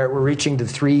where we're reaching the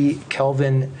 3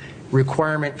 Kelvin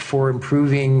requirement for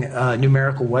improving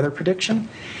numerical weather prediction.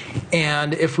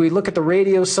 And if we look at the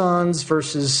radiosondes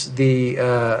versus the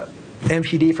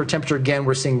MPD for temperature, again,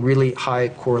 we're seeing really high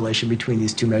correlation between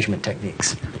these two measurement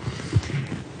techniques.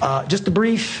 Just a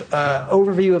brief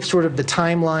overview of sort of the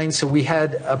timeline. So we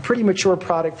had a pretty mature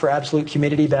product for absolute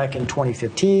humidity back in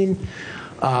 2015.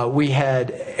 We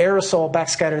had aerosol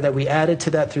backscatter that we added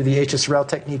to that through the HSRL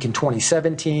technique in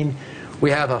 2017. We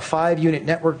have a 5-unit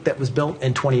network that was built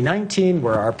in 2019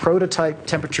 where our prototype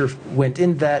temperature went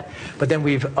into that, but then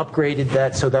we've upgraded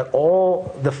that so that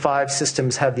all the 5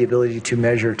 systems have the ability to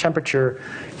measure temperature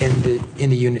in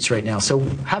the units right now. So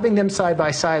having them side by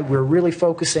side, we're really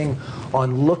focusing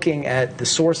on looking at the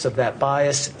source of that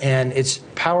bias, and it's a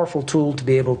powerful tool to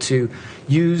be able to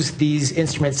use these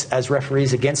instruments as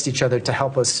referees against each other to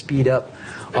help us speed up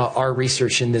our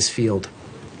research in this field.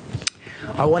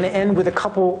 I want to end with a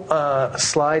couple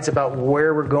slides about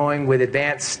where we're going with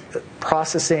advanced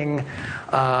processing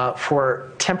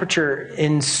for temperature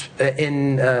in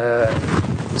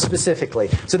specifically.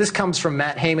 So this comes from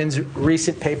Matt Heyman's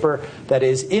recent paper that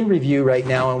is in review right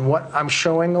now, and what I'm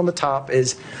showing on the top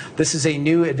is this is a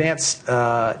new advanced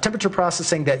temperature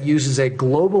processing that uses a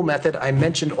global method. I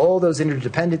mentioned all those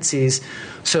interdependencies.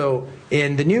 So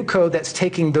in the new code, that's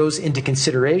taking those into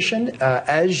consideration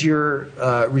as you're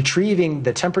retrieving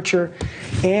the temperature,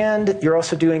 and you're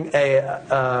also doing a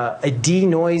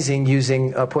denoising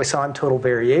using Poisson total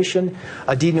variation,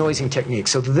 a denoising technique.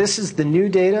 So this is the new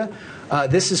data.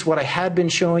 This is what I had been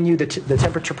showing you, the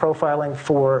temperature profiling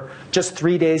for just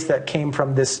 3 days that came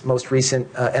from this most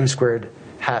recent M²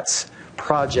 HATS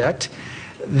project.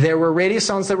 There were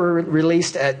radiosondes that were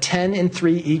released at 10 and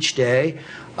 3 each day.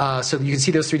 So you can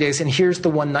see those 3 days. And here's the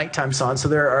one nighttime sonde. So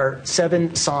there are 7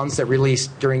 sondes that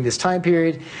released during this time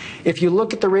period. If you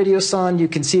look at the radiosonde, you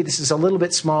can see this is a little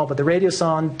bit small, but the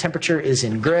radiosonde temperature is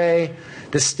in gray.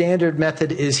 The standard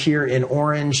method is here in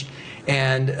orange.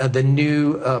 And the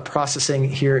new processing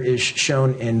here is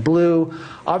shown in blue.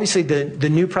 Obviously, the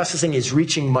new processing is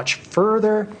reaching much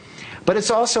further. But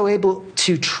it's also able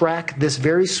to track this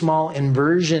very small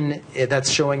inversion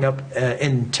that's showing up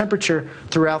in temperature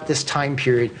throughout this time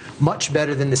period, much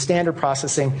better than the standard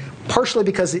processing, partially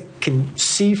because it can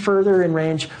see further in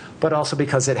range, but also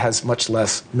because it has much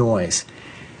less noise.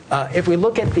 If we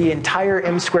look at the entire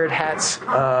M² HATS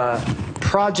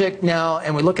project now,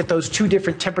 and we look at those 2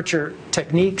 different temperature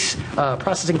techniques,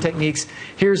 processing techniques,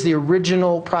 here's the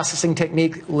original processing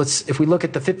technique. If we look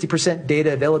at the 50%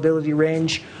 data availability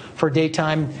range for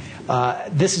daytime,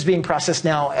 this is being processed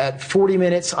now at 40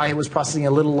 minutes. I was processing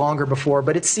a little longer before,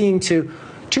 but it's seeing to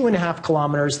 2.5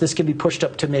 kilometers. This can be pushed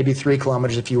up to maybe 3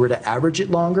 kilometers if you were to average it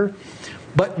longer.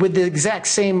 But with the exact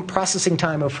same processing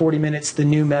time of 40 minutes, the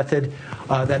new method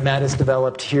that Matt has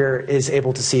developed here is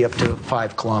able to see up to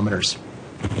 5 kilometers.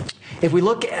 If we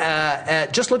look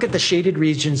just look at the shaded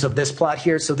regions of this plot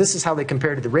here, so this is how they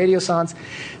compare to the radiosondes.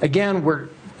 Again, we're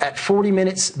at 40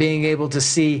 minutes being able to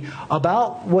see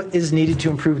about what is needed to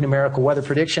improve numerical weather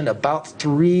prediction, about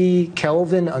 3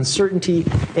 Kelvin uncertainty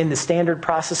in the standard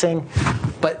processing.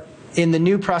 But in the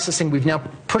new processing, we've now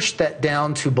pushed that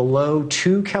down to below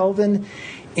 2 Kelvin,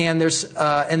 and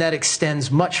that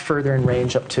extends much further in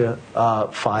range up to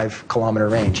 5 kilometer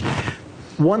range.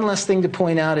 One last thing to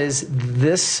point out is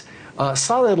this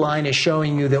solid line is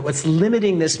showing you that what's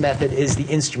limiting this method is the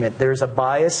instrument. There's a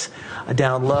bias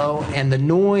down low, and the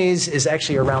noise is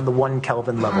actually around the 1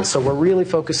 Kelvin level. So we're really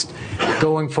focused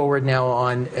going forward now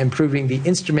on improving the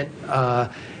instrument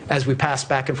as we pass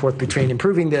back and forth between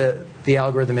improving the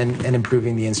algorithm and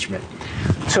improving the instrument.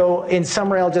 So in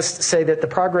summary, I'll just say that the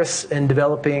progress in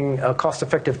developing a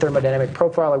cost-effective thermodynamic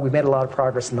profiler, we've made a lot of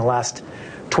progress in the last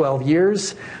 12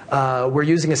 years. We're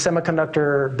using a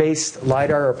semiconductor-based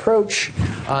lidar approach.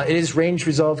 It is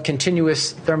range-resolved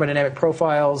continuous thermodynamic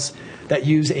profiles that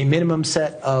use a minimum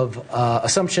set of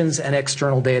assumptions and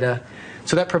external data.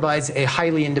 So that provides a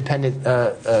highly independent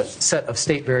set of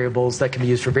state variables that can be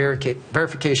used for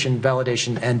verification,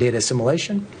 validation, and data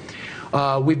assimilation.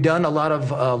 We've done a lot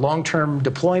of long-term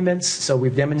deployments, so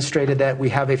we've demonstrated that. We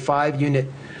have a 5-unit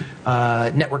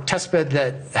network testbed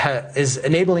that is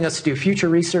enabling us to do future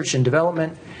research and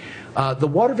development. The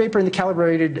water vapor and the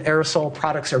calibrated aerosol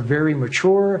products are very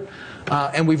mature,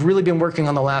 and we've really been working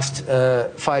on the last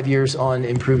 5 years on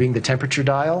improving the temperature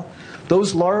dial.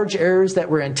 Those large errors that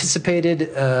were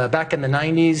anticipated back in the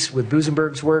 90s with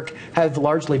Busenberg's work have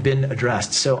largely been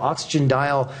addressed. So oxygen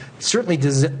dial certainly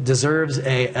deserves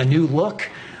a new look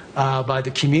by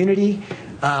the community.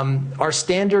 Our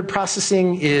standard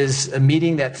processing is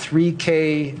meeting that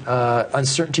 3K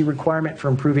uncertainty requirement for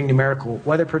improving numerical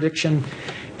weather prediction.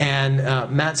 And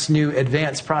Matt's new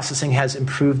advanced processing has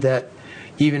improved that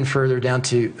even further down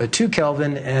to 2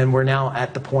 Kelvin, and we're now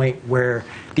at the point where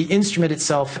the instrument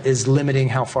itself is limiting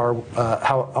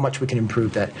how much we can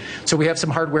improve that. So we have some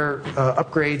hardware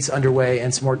upgrades underway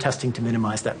and some more testing to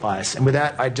minimize that bias. And with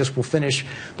that, I just will finish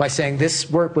by saying this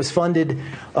work was funded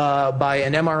by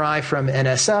an MRI from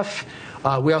NSF.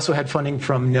 We also had funding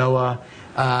from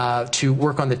NOAA to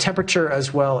work on the temperature,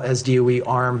 as well as DOE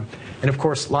ARM, and of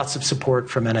course lots of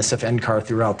support from NSF NCAR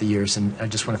throughout the years. And I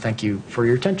just want to thank you for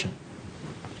your attention.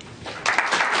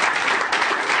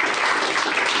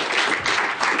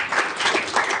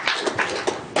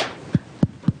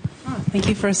 Thank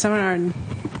you for a seminar and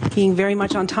being very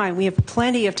much on time. We have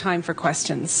plenty of time for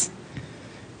questions.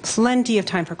 Plenty of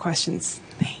time for questions.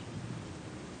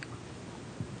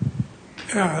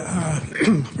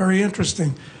 Very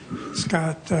interesting,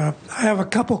 Scott. I have a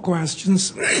couple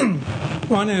questions.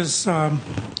 One is,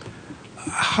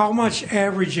 how much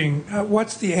averaging,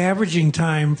 what's the averaging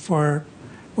time for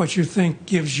what you think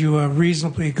gives you a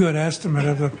reasonably good estimate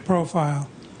of the profile?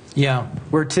 Yeah,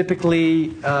 we're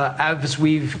typically, as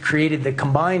we've created the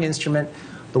combined instrument,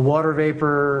 the water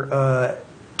vapor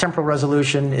temporal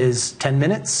resolution is 10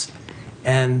 minutes,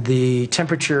 and the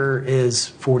temperature is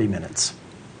 40 minutes.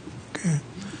 Okay.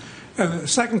 The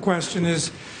second question is,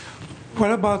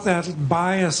 what about that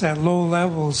bias at low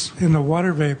levels in the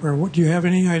water vapor? Do you have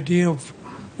any idea of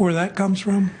where that comes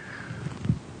from?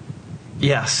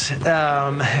 Yes,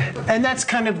 and that's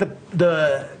kind of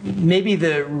maybe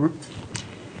the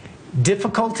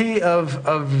difficulty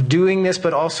of doing this,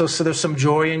 but also so there's some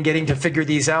joy in getting to figure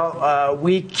these out.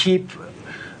 We keep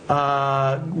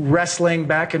wrestling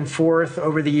back and forth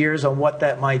over the years on what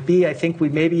that might be. I think we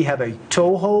maybe have a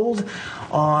toehold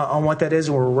on what that is,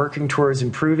 and we're working towards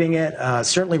improving it.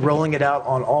 Certainly rolling it out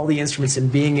on all the instruments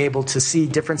and being able to see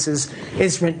differences,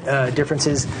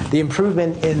 differences. The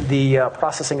improvement in the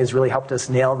processing has really helped us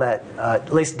nail that,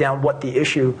 at least down what the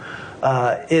issue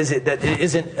is. That it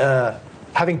isn't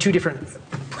having two different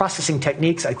processing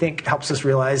techniques, I think, helps us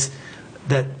realize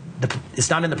that it's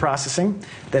not in the processing,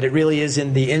 that it really is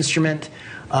in the instrument.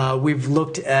 We've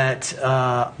looked at,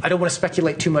 I don't want to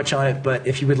speculate too much on it, but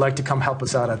if you would like to come help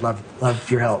us out, I'd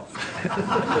love your help.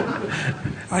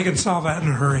 I can solve that in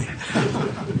a hurry.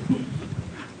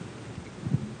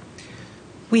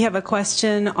 We have a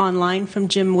question online from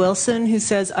Jim Wilson, who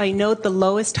says, I note the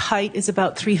lowest height is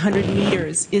about 300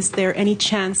 meters. Is there any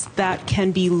chance that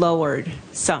can be lowered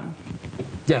some?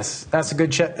 Yes, that's a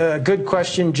good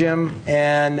question, Jim.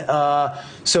 And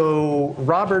so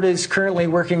Robert is currently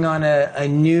working on a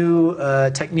new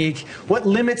technique. What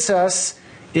limits us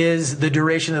is the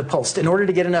duration of the pulse. In order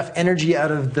to get enough energy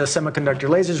out of the semiconductor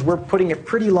lasers, we're putting a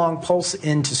pretty long pulse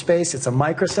into space. It's a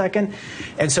microsecond.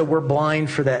 And so we're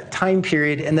blind for that time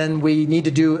period. And then we need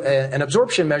to do an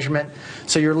absorption measurement.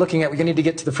 So you're looking at, we need to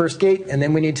get to the first gate, and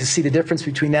then we need to see the difference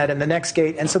between that and the next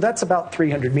gate. And so that's about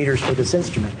 300 meters for this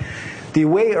instrument. The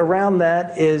way around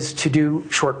that is to do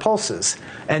short pulses.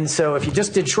 And so if you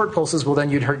just did short pulses, well, then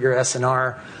you'd hurt your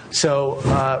SNR. So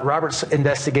Robert's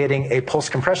investigating a pulse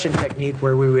compression technique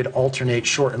where we would alternate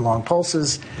short and long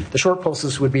pulses. The short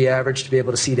pulses would be average to be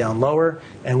able to see down lower,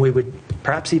 and we would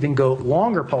perhaps even go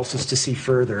longer pulses to see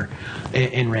further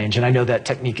in range. And I know that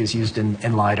technique is used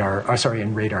in lidar,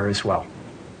 in radar as well.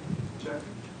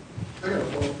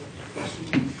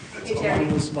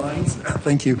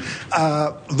 Thank you.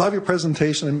 Love your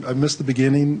presentation. I missed the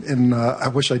beginning, and I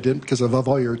wish I didn't because I love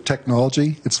all your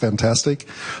technology. It's fantastic.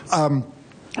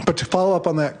 But to follow up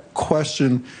on that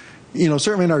question,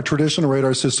 certainly in our traditional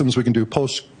radar systems, we can do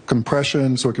pulse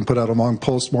compression, so we can put out a long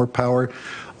pulse, more power.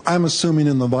 I'm assuming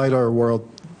in the LiDAR world,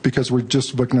 because we're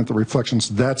just looking at the reflections,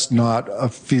 that's not a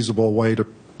feasible way to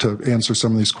answer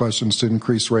some of these questions, to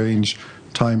increase range,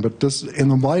 time. But in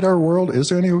the LiDAR world, is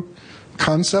there any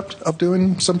concept of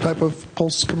doing some type of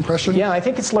pulse compression? Yeah, I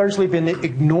think it's largely been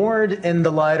ignored in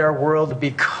the LiDAR world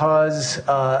because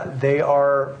they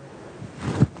are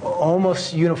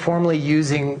almost uniformly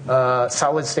using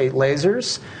solid-state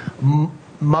lasers.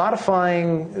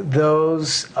 Modifying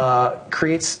those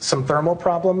creates some thermal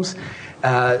problems.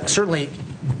 certainly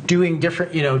doing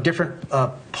different, different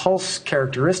pulse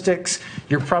characteristics,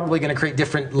 you're probably going to create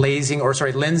different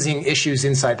lensing issues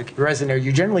inside the resonator.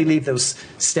 You generally leave those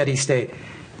steady state.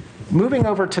 Moving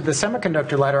over to the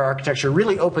semiconductor lidar architecture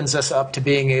really opens us up to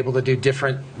being able to do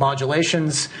different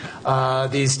modulations,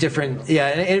 these different,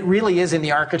 and it really is in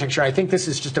the architecture. I think this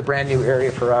is just a brand new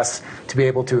area for us to be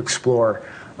able to explore.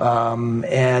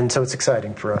 And so it's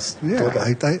exciting for us.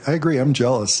 Yeah, I agree. I'm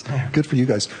jealous. Good for you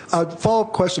guys.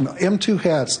 Follow-up question. M2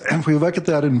 hats, if we look at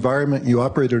that environment you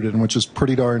operated in, which is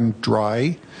pretty darn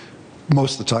dry,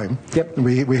 most of the time. Yep.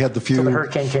 We had the few the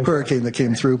hurricane that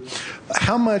came through.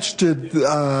 How much did, when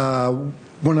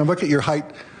I look at your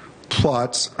height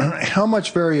plots, how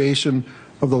much variation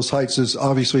of those heights is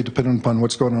obviously dependent upon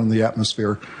what's going on in the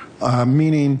atmosphere?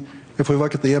 Meaning, if we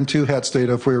look at the M2 hats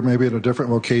data, if we were maybe in a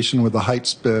different location where the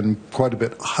height's been quite a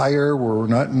bit higher, where we're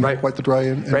not in quite the dry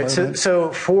environment? Right.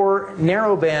 So for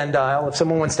narrowband dial, if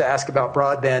someone wants to ask about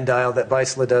broadband dial that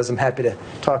Weissla does, I'm happy to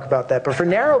talk about that. But for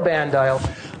narrowband dial,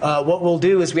 what we'll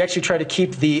do is we actually try to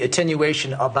keep the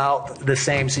attenuation about the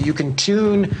same. So you can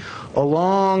tune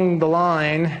along the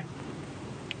line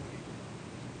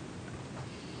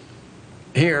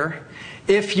here.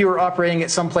 If you're operating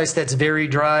at some place that's very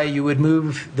dry, you would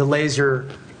move the laser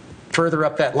further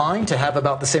up that line to have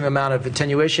about the same amount of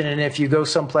attenuation. And if you go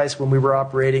someplace, when we were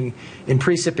operating in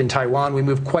precip in Taiwan, we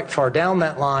moved quite far down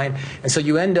that line. And so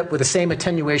you end up with the same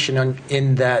attenuation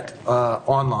in that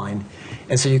on-line.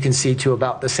 And so you can see to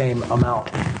about the same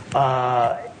amount.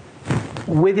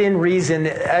 Within reason,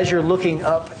 as you're looking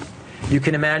up, you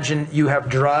can imagine you have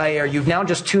dry air. You've now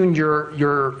just tuned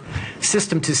your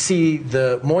system to see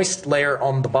the moist layer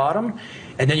on the bottom,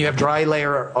 and then you have dry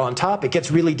layer on top. It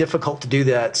gets really difficult to do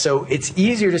that. So it's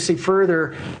easier to see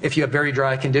further if you have very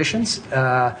dry conditions,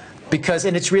 and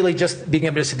it's really just being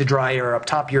able to see the dry air up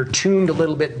top. You're tuned a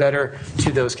little bit better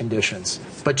to those conditions.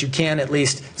 But you can at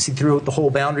least see through the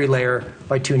whole boundary layer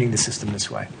by tuning the system this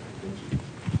way.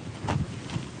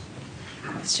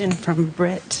 Question from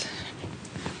Britt.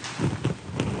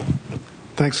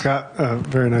 Thanks, Scott.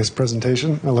 Very nice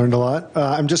presentation. I learned a lot.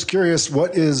 I'm just curious,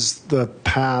 what is the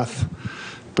path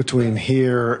between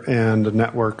here and a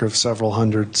network of several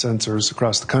hundred sensors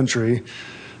across the country?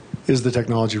 Is the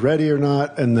technology ready or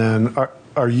not? And then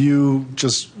are you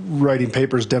just writing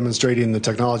papers demonstrating the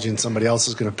technology and somebody else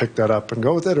is going to pick that up and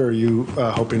go with it, or are you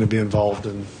hoping to be involved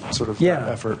in sort of that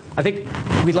effort? I think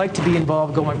we'd like to be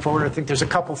involved going forward. I think there's a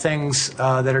couple things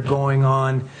that are going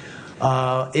on.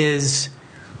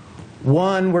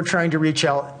 One, we're trying to reach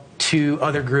out to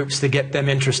other groups to get them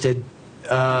interested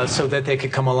so that they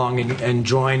could come along and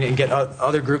join and get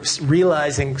other groups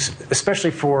realizing, especially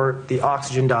for the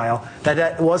oxygen dial,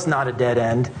 that was not a dead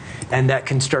end and that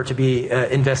can start to be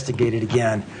investigated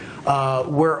again.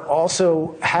 We're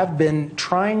also have been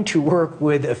trying to work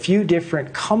with a few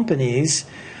different companies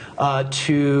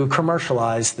to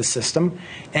commercialize the system,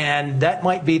 and that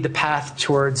might be the path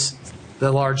towards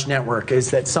the large network,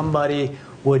 is that somebody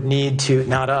would need to,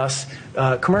 not us,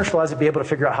 commercialize it, be able to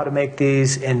figure out how to make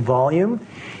these in volume.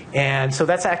 And so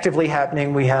that's actively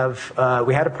happening. We had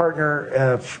a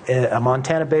partner, a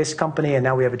Montana-based company, and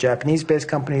now we have a Japanese-based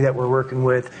company that we're working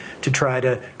with to try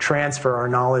to transfer our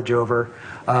knowledge over.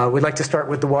 We'd like to start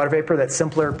with the water vapor. That's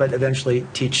simpler, but eventually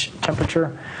teach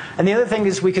temperature. And the other thing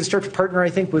is we can start to partner, I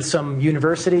think, with some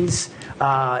universities.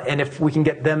 And if we can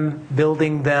get them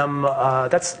building them,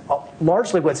 that's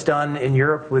largely what's done in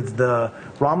Europe with the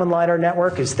Raman LiDAR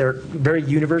network, is they're very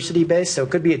university-based, so it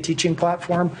could be a teaching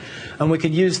platform. And we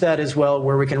could use that as well,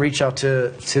 where we can reach out to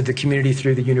the community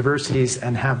through the universities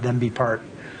and have them be part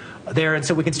there. And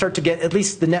so we can start to get at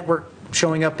least the network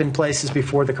showing up in places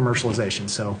before the commercialization.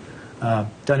 So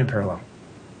done in parallel.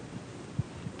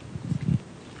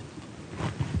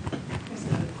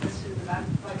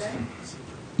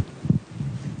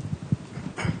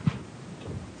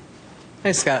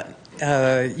 Hi, Scott.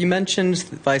 You mentioned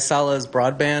Weisla's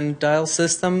broadband dial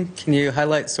system. Can you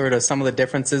highlight sort of some of the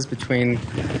differences between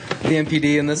the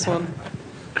MPD and this one?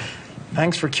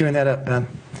 Thanks for queuing that up, Ben.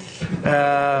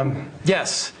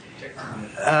 Yes.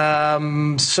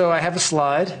 So I have a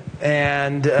slide,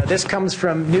 and this comes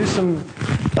from Newsom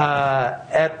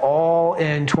et al.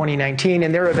 In 2019,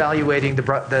 and they're evaluating the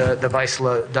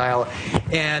Weissla dial.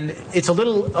 And it's a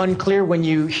little unclear when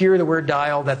you hear the word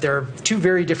dial that there are two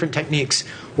very different techniques.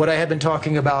 What I have been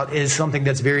talking about is something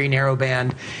that's very narrow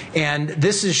band, and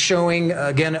this is showing,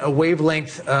 again, a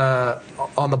wavelength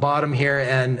on the bottom here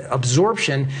and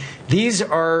absorption. These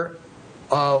are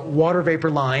water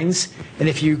vapor lines, and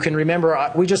if you can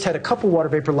remember, we just had a couple water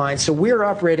vapor lines, so we're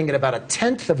operating at about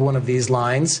 1/10 of one of these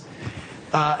lines.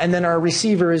 and then our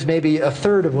receiver is maybe a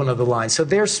third of one of the lines. So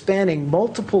they're spanning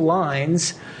multiple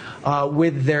lines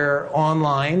with their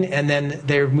online, and then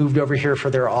they're moved over here for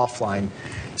their offline.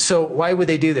 So why would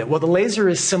they do that? Well, the laser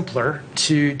is simpler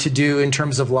to do in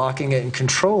terms of locking it and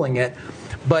controlling it,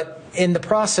 but in the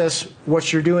process,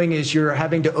 what you're doing is you're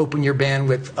having to open your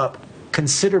bandwidth up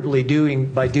considerably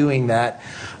by doing that.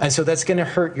 And so that's going to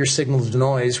hurt your signal to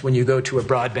noise when you go to a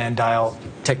broadband dial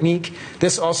technique.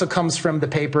 This also comes from the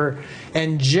paper.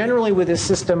 And generally with this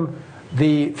system,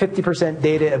 the 50%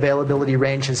 data availability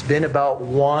range has been about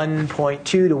 1.2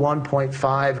 to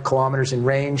 1.5 kilometers in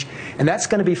range. And that's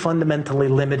going to be fundamentally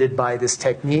limited by this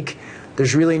technique.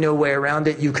 There's really no way around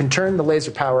it. You can turn the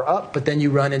laser power up, but then you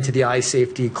run into the eye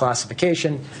safety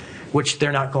classification, which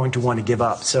they're not going to want to give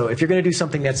up. So if you're going to do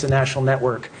something that's a national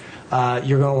network,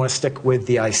 you're going to want to stick with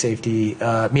the eye safety,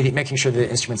 making sure the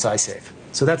instrument's eye safe.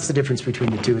 So that's the difference between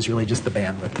the two, is really just the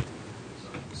bandwidth.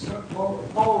 So,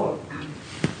 Paul,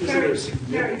 is there a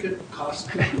significant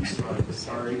cost difference?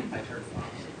 Sorry, I turned it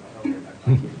off. So I'll get back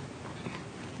on.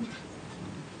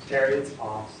 Terry, it's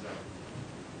off.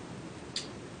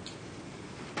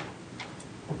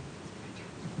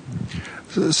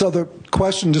 So the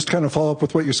question, just kind of follow up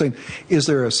with what you're saying, is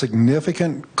there a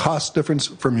significant cost difference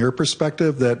from your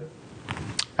perspective that?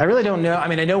 I really don't know. I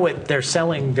mean, I know what they're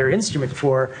selling their instrument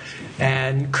for,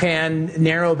 and can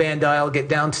narrowband dial get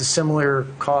down to similar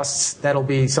costs? That'll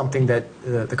be something that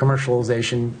the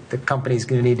commercialization, the company's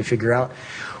going to need to figure out.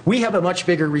 We have a much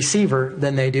bigger receiver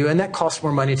than they do, and that costs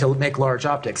more money to make large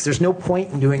optics. There's no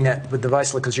point in doing that with the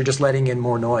Weissler because you're just letting in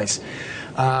more noise.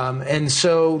 And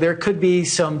so there could be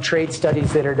some trade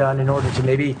studies that are done in order to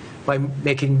maybe, by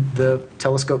making the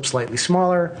telescope slightly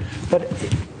smaller. But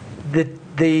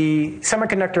the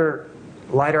semiconductor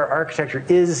lidar architecture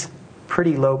is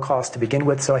pretty low cost to begin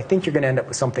with, so I think you're going to end up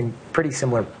with something pretty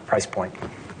similar price point.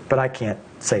 But I can't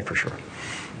say for sure.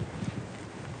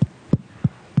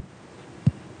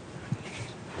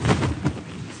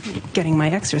 Getting my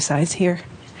exercise here.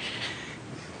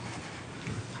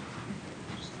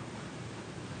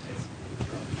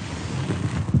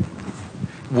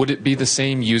 Would it be the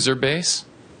same user base?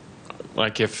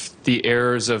 Like if the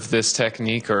errors of this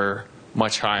technique are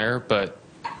much higher, but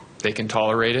they can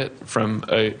tolerate it from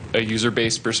a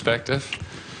user-based perspective?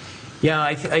 Yeah,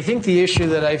 I think the issue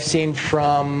that I've seen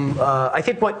from, I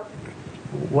think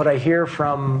what I hear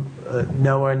from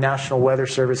NOAA, National Weather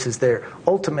Service, is they're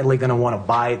ultimately going to want to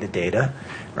buy the data,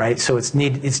 right? So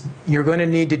you're going to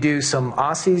need to do some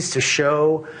OSSEs to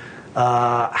show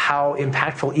how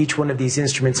impactful each one of these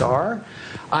instruments are.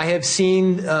 I have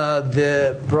seen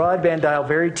the broadband dial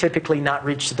very typically not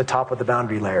reach to the top of the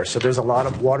boundary layer. So there's a lot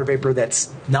of water vapor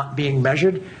that's not being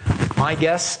measured. My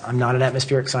guess, I'm not an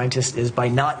atmospheric scientist, is by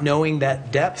not knowing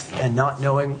that depth and not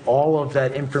knowing all of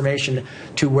that information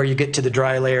to where you get to the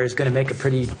dry layer is going to make a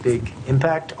pretty big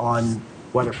impact on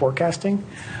weather forecasting.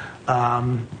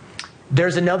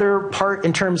 There's another part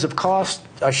in terms of cost.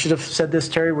 I should have said this,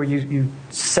 Terry, where you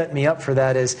set me up for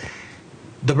that, is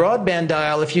the broadband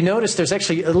dial. If you notice, there's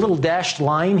actually a little dashed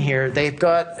line here. They've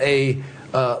got a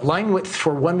line width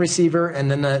for one receiver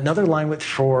and then another line width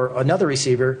for another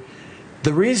receiver.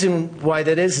 The reason why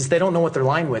that is they don't know what their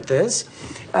line width is.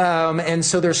 And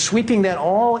so they're sweeping that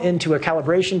all into a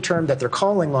calibration term that they're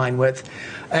calling line width.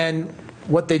 And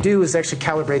what they do is actually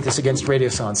calibrate this against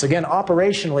radiosondes. So again,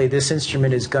 operationally, this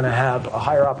instrument is going to have a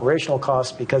higher operational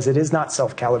cost because it is not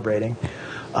self-calibrating.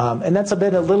 And that's a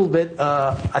little bit,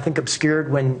 I think,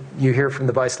 obscured when you hear from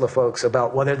the Weissler folks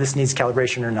about whether this needs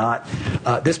calibration or not.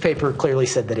 This paper clearly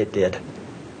said that it did.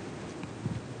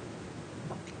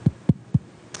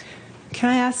 Can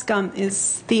I ask,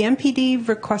 is the MPD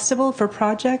requestable for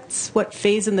projects? What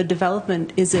phase in the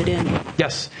development is it in?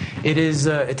 Yes, it is.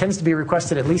 It tends to be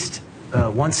requested at least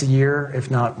once a year, if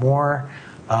not more.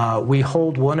 We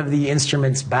hold one of the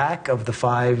instruments back of the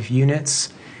 5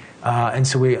 units, and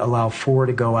so we allow 4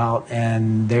 to go out.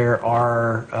 And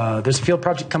there's a field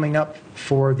project coming up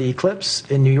for the Eclipse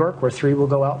in New York where 3 will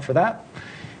go out for that.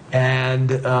 And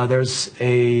there's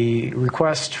a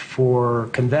request for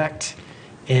Convect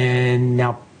in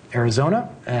now Arizona,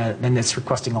 and it's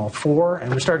requesting all 4.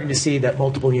 And we're starting to see that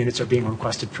multiple units are being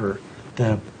requested for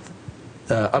the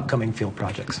upcoming field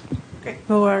projects. Great.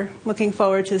 Well, we're looking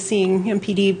forward to seeing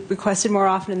MPD requested more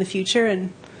often in the future,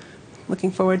 and looking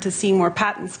forward to seeing more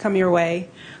patents come your way.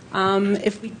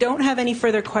 If we don't have any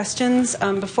further questions,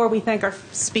 before we thank our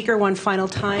speaker one final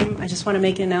time, I just want to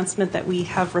make an announcement that we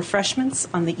have refreshments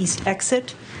on the east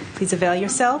exit. Please avail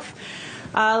yourself.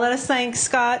 Let us thank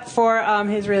Scott for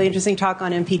his really interesting talk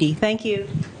on MPD. Thank you.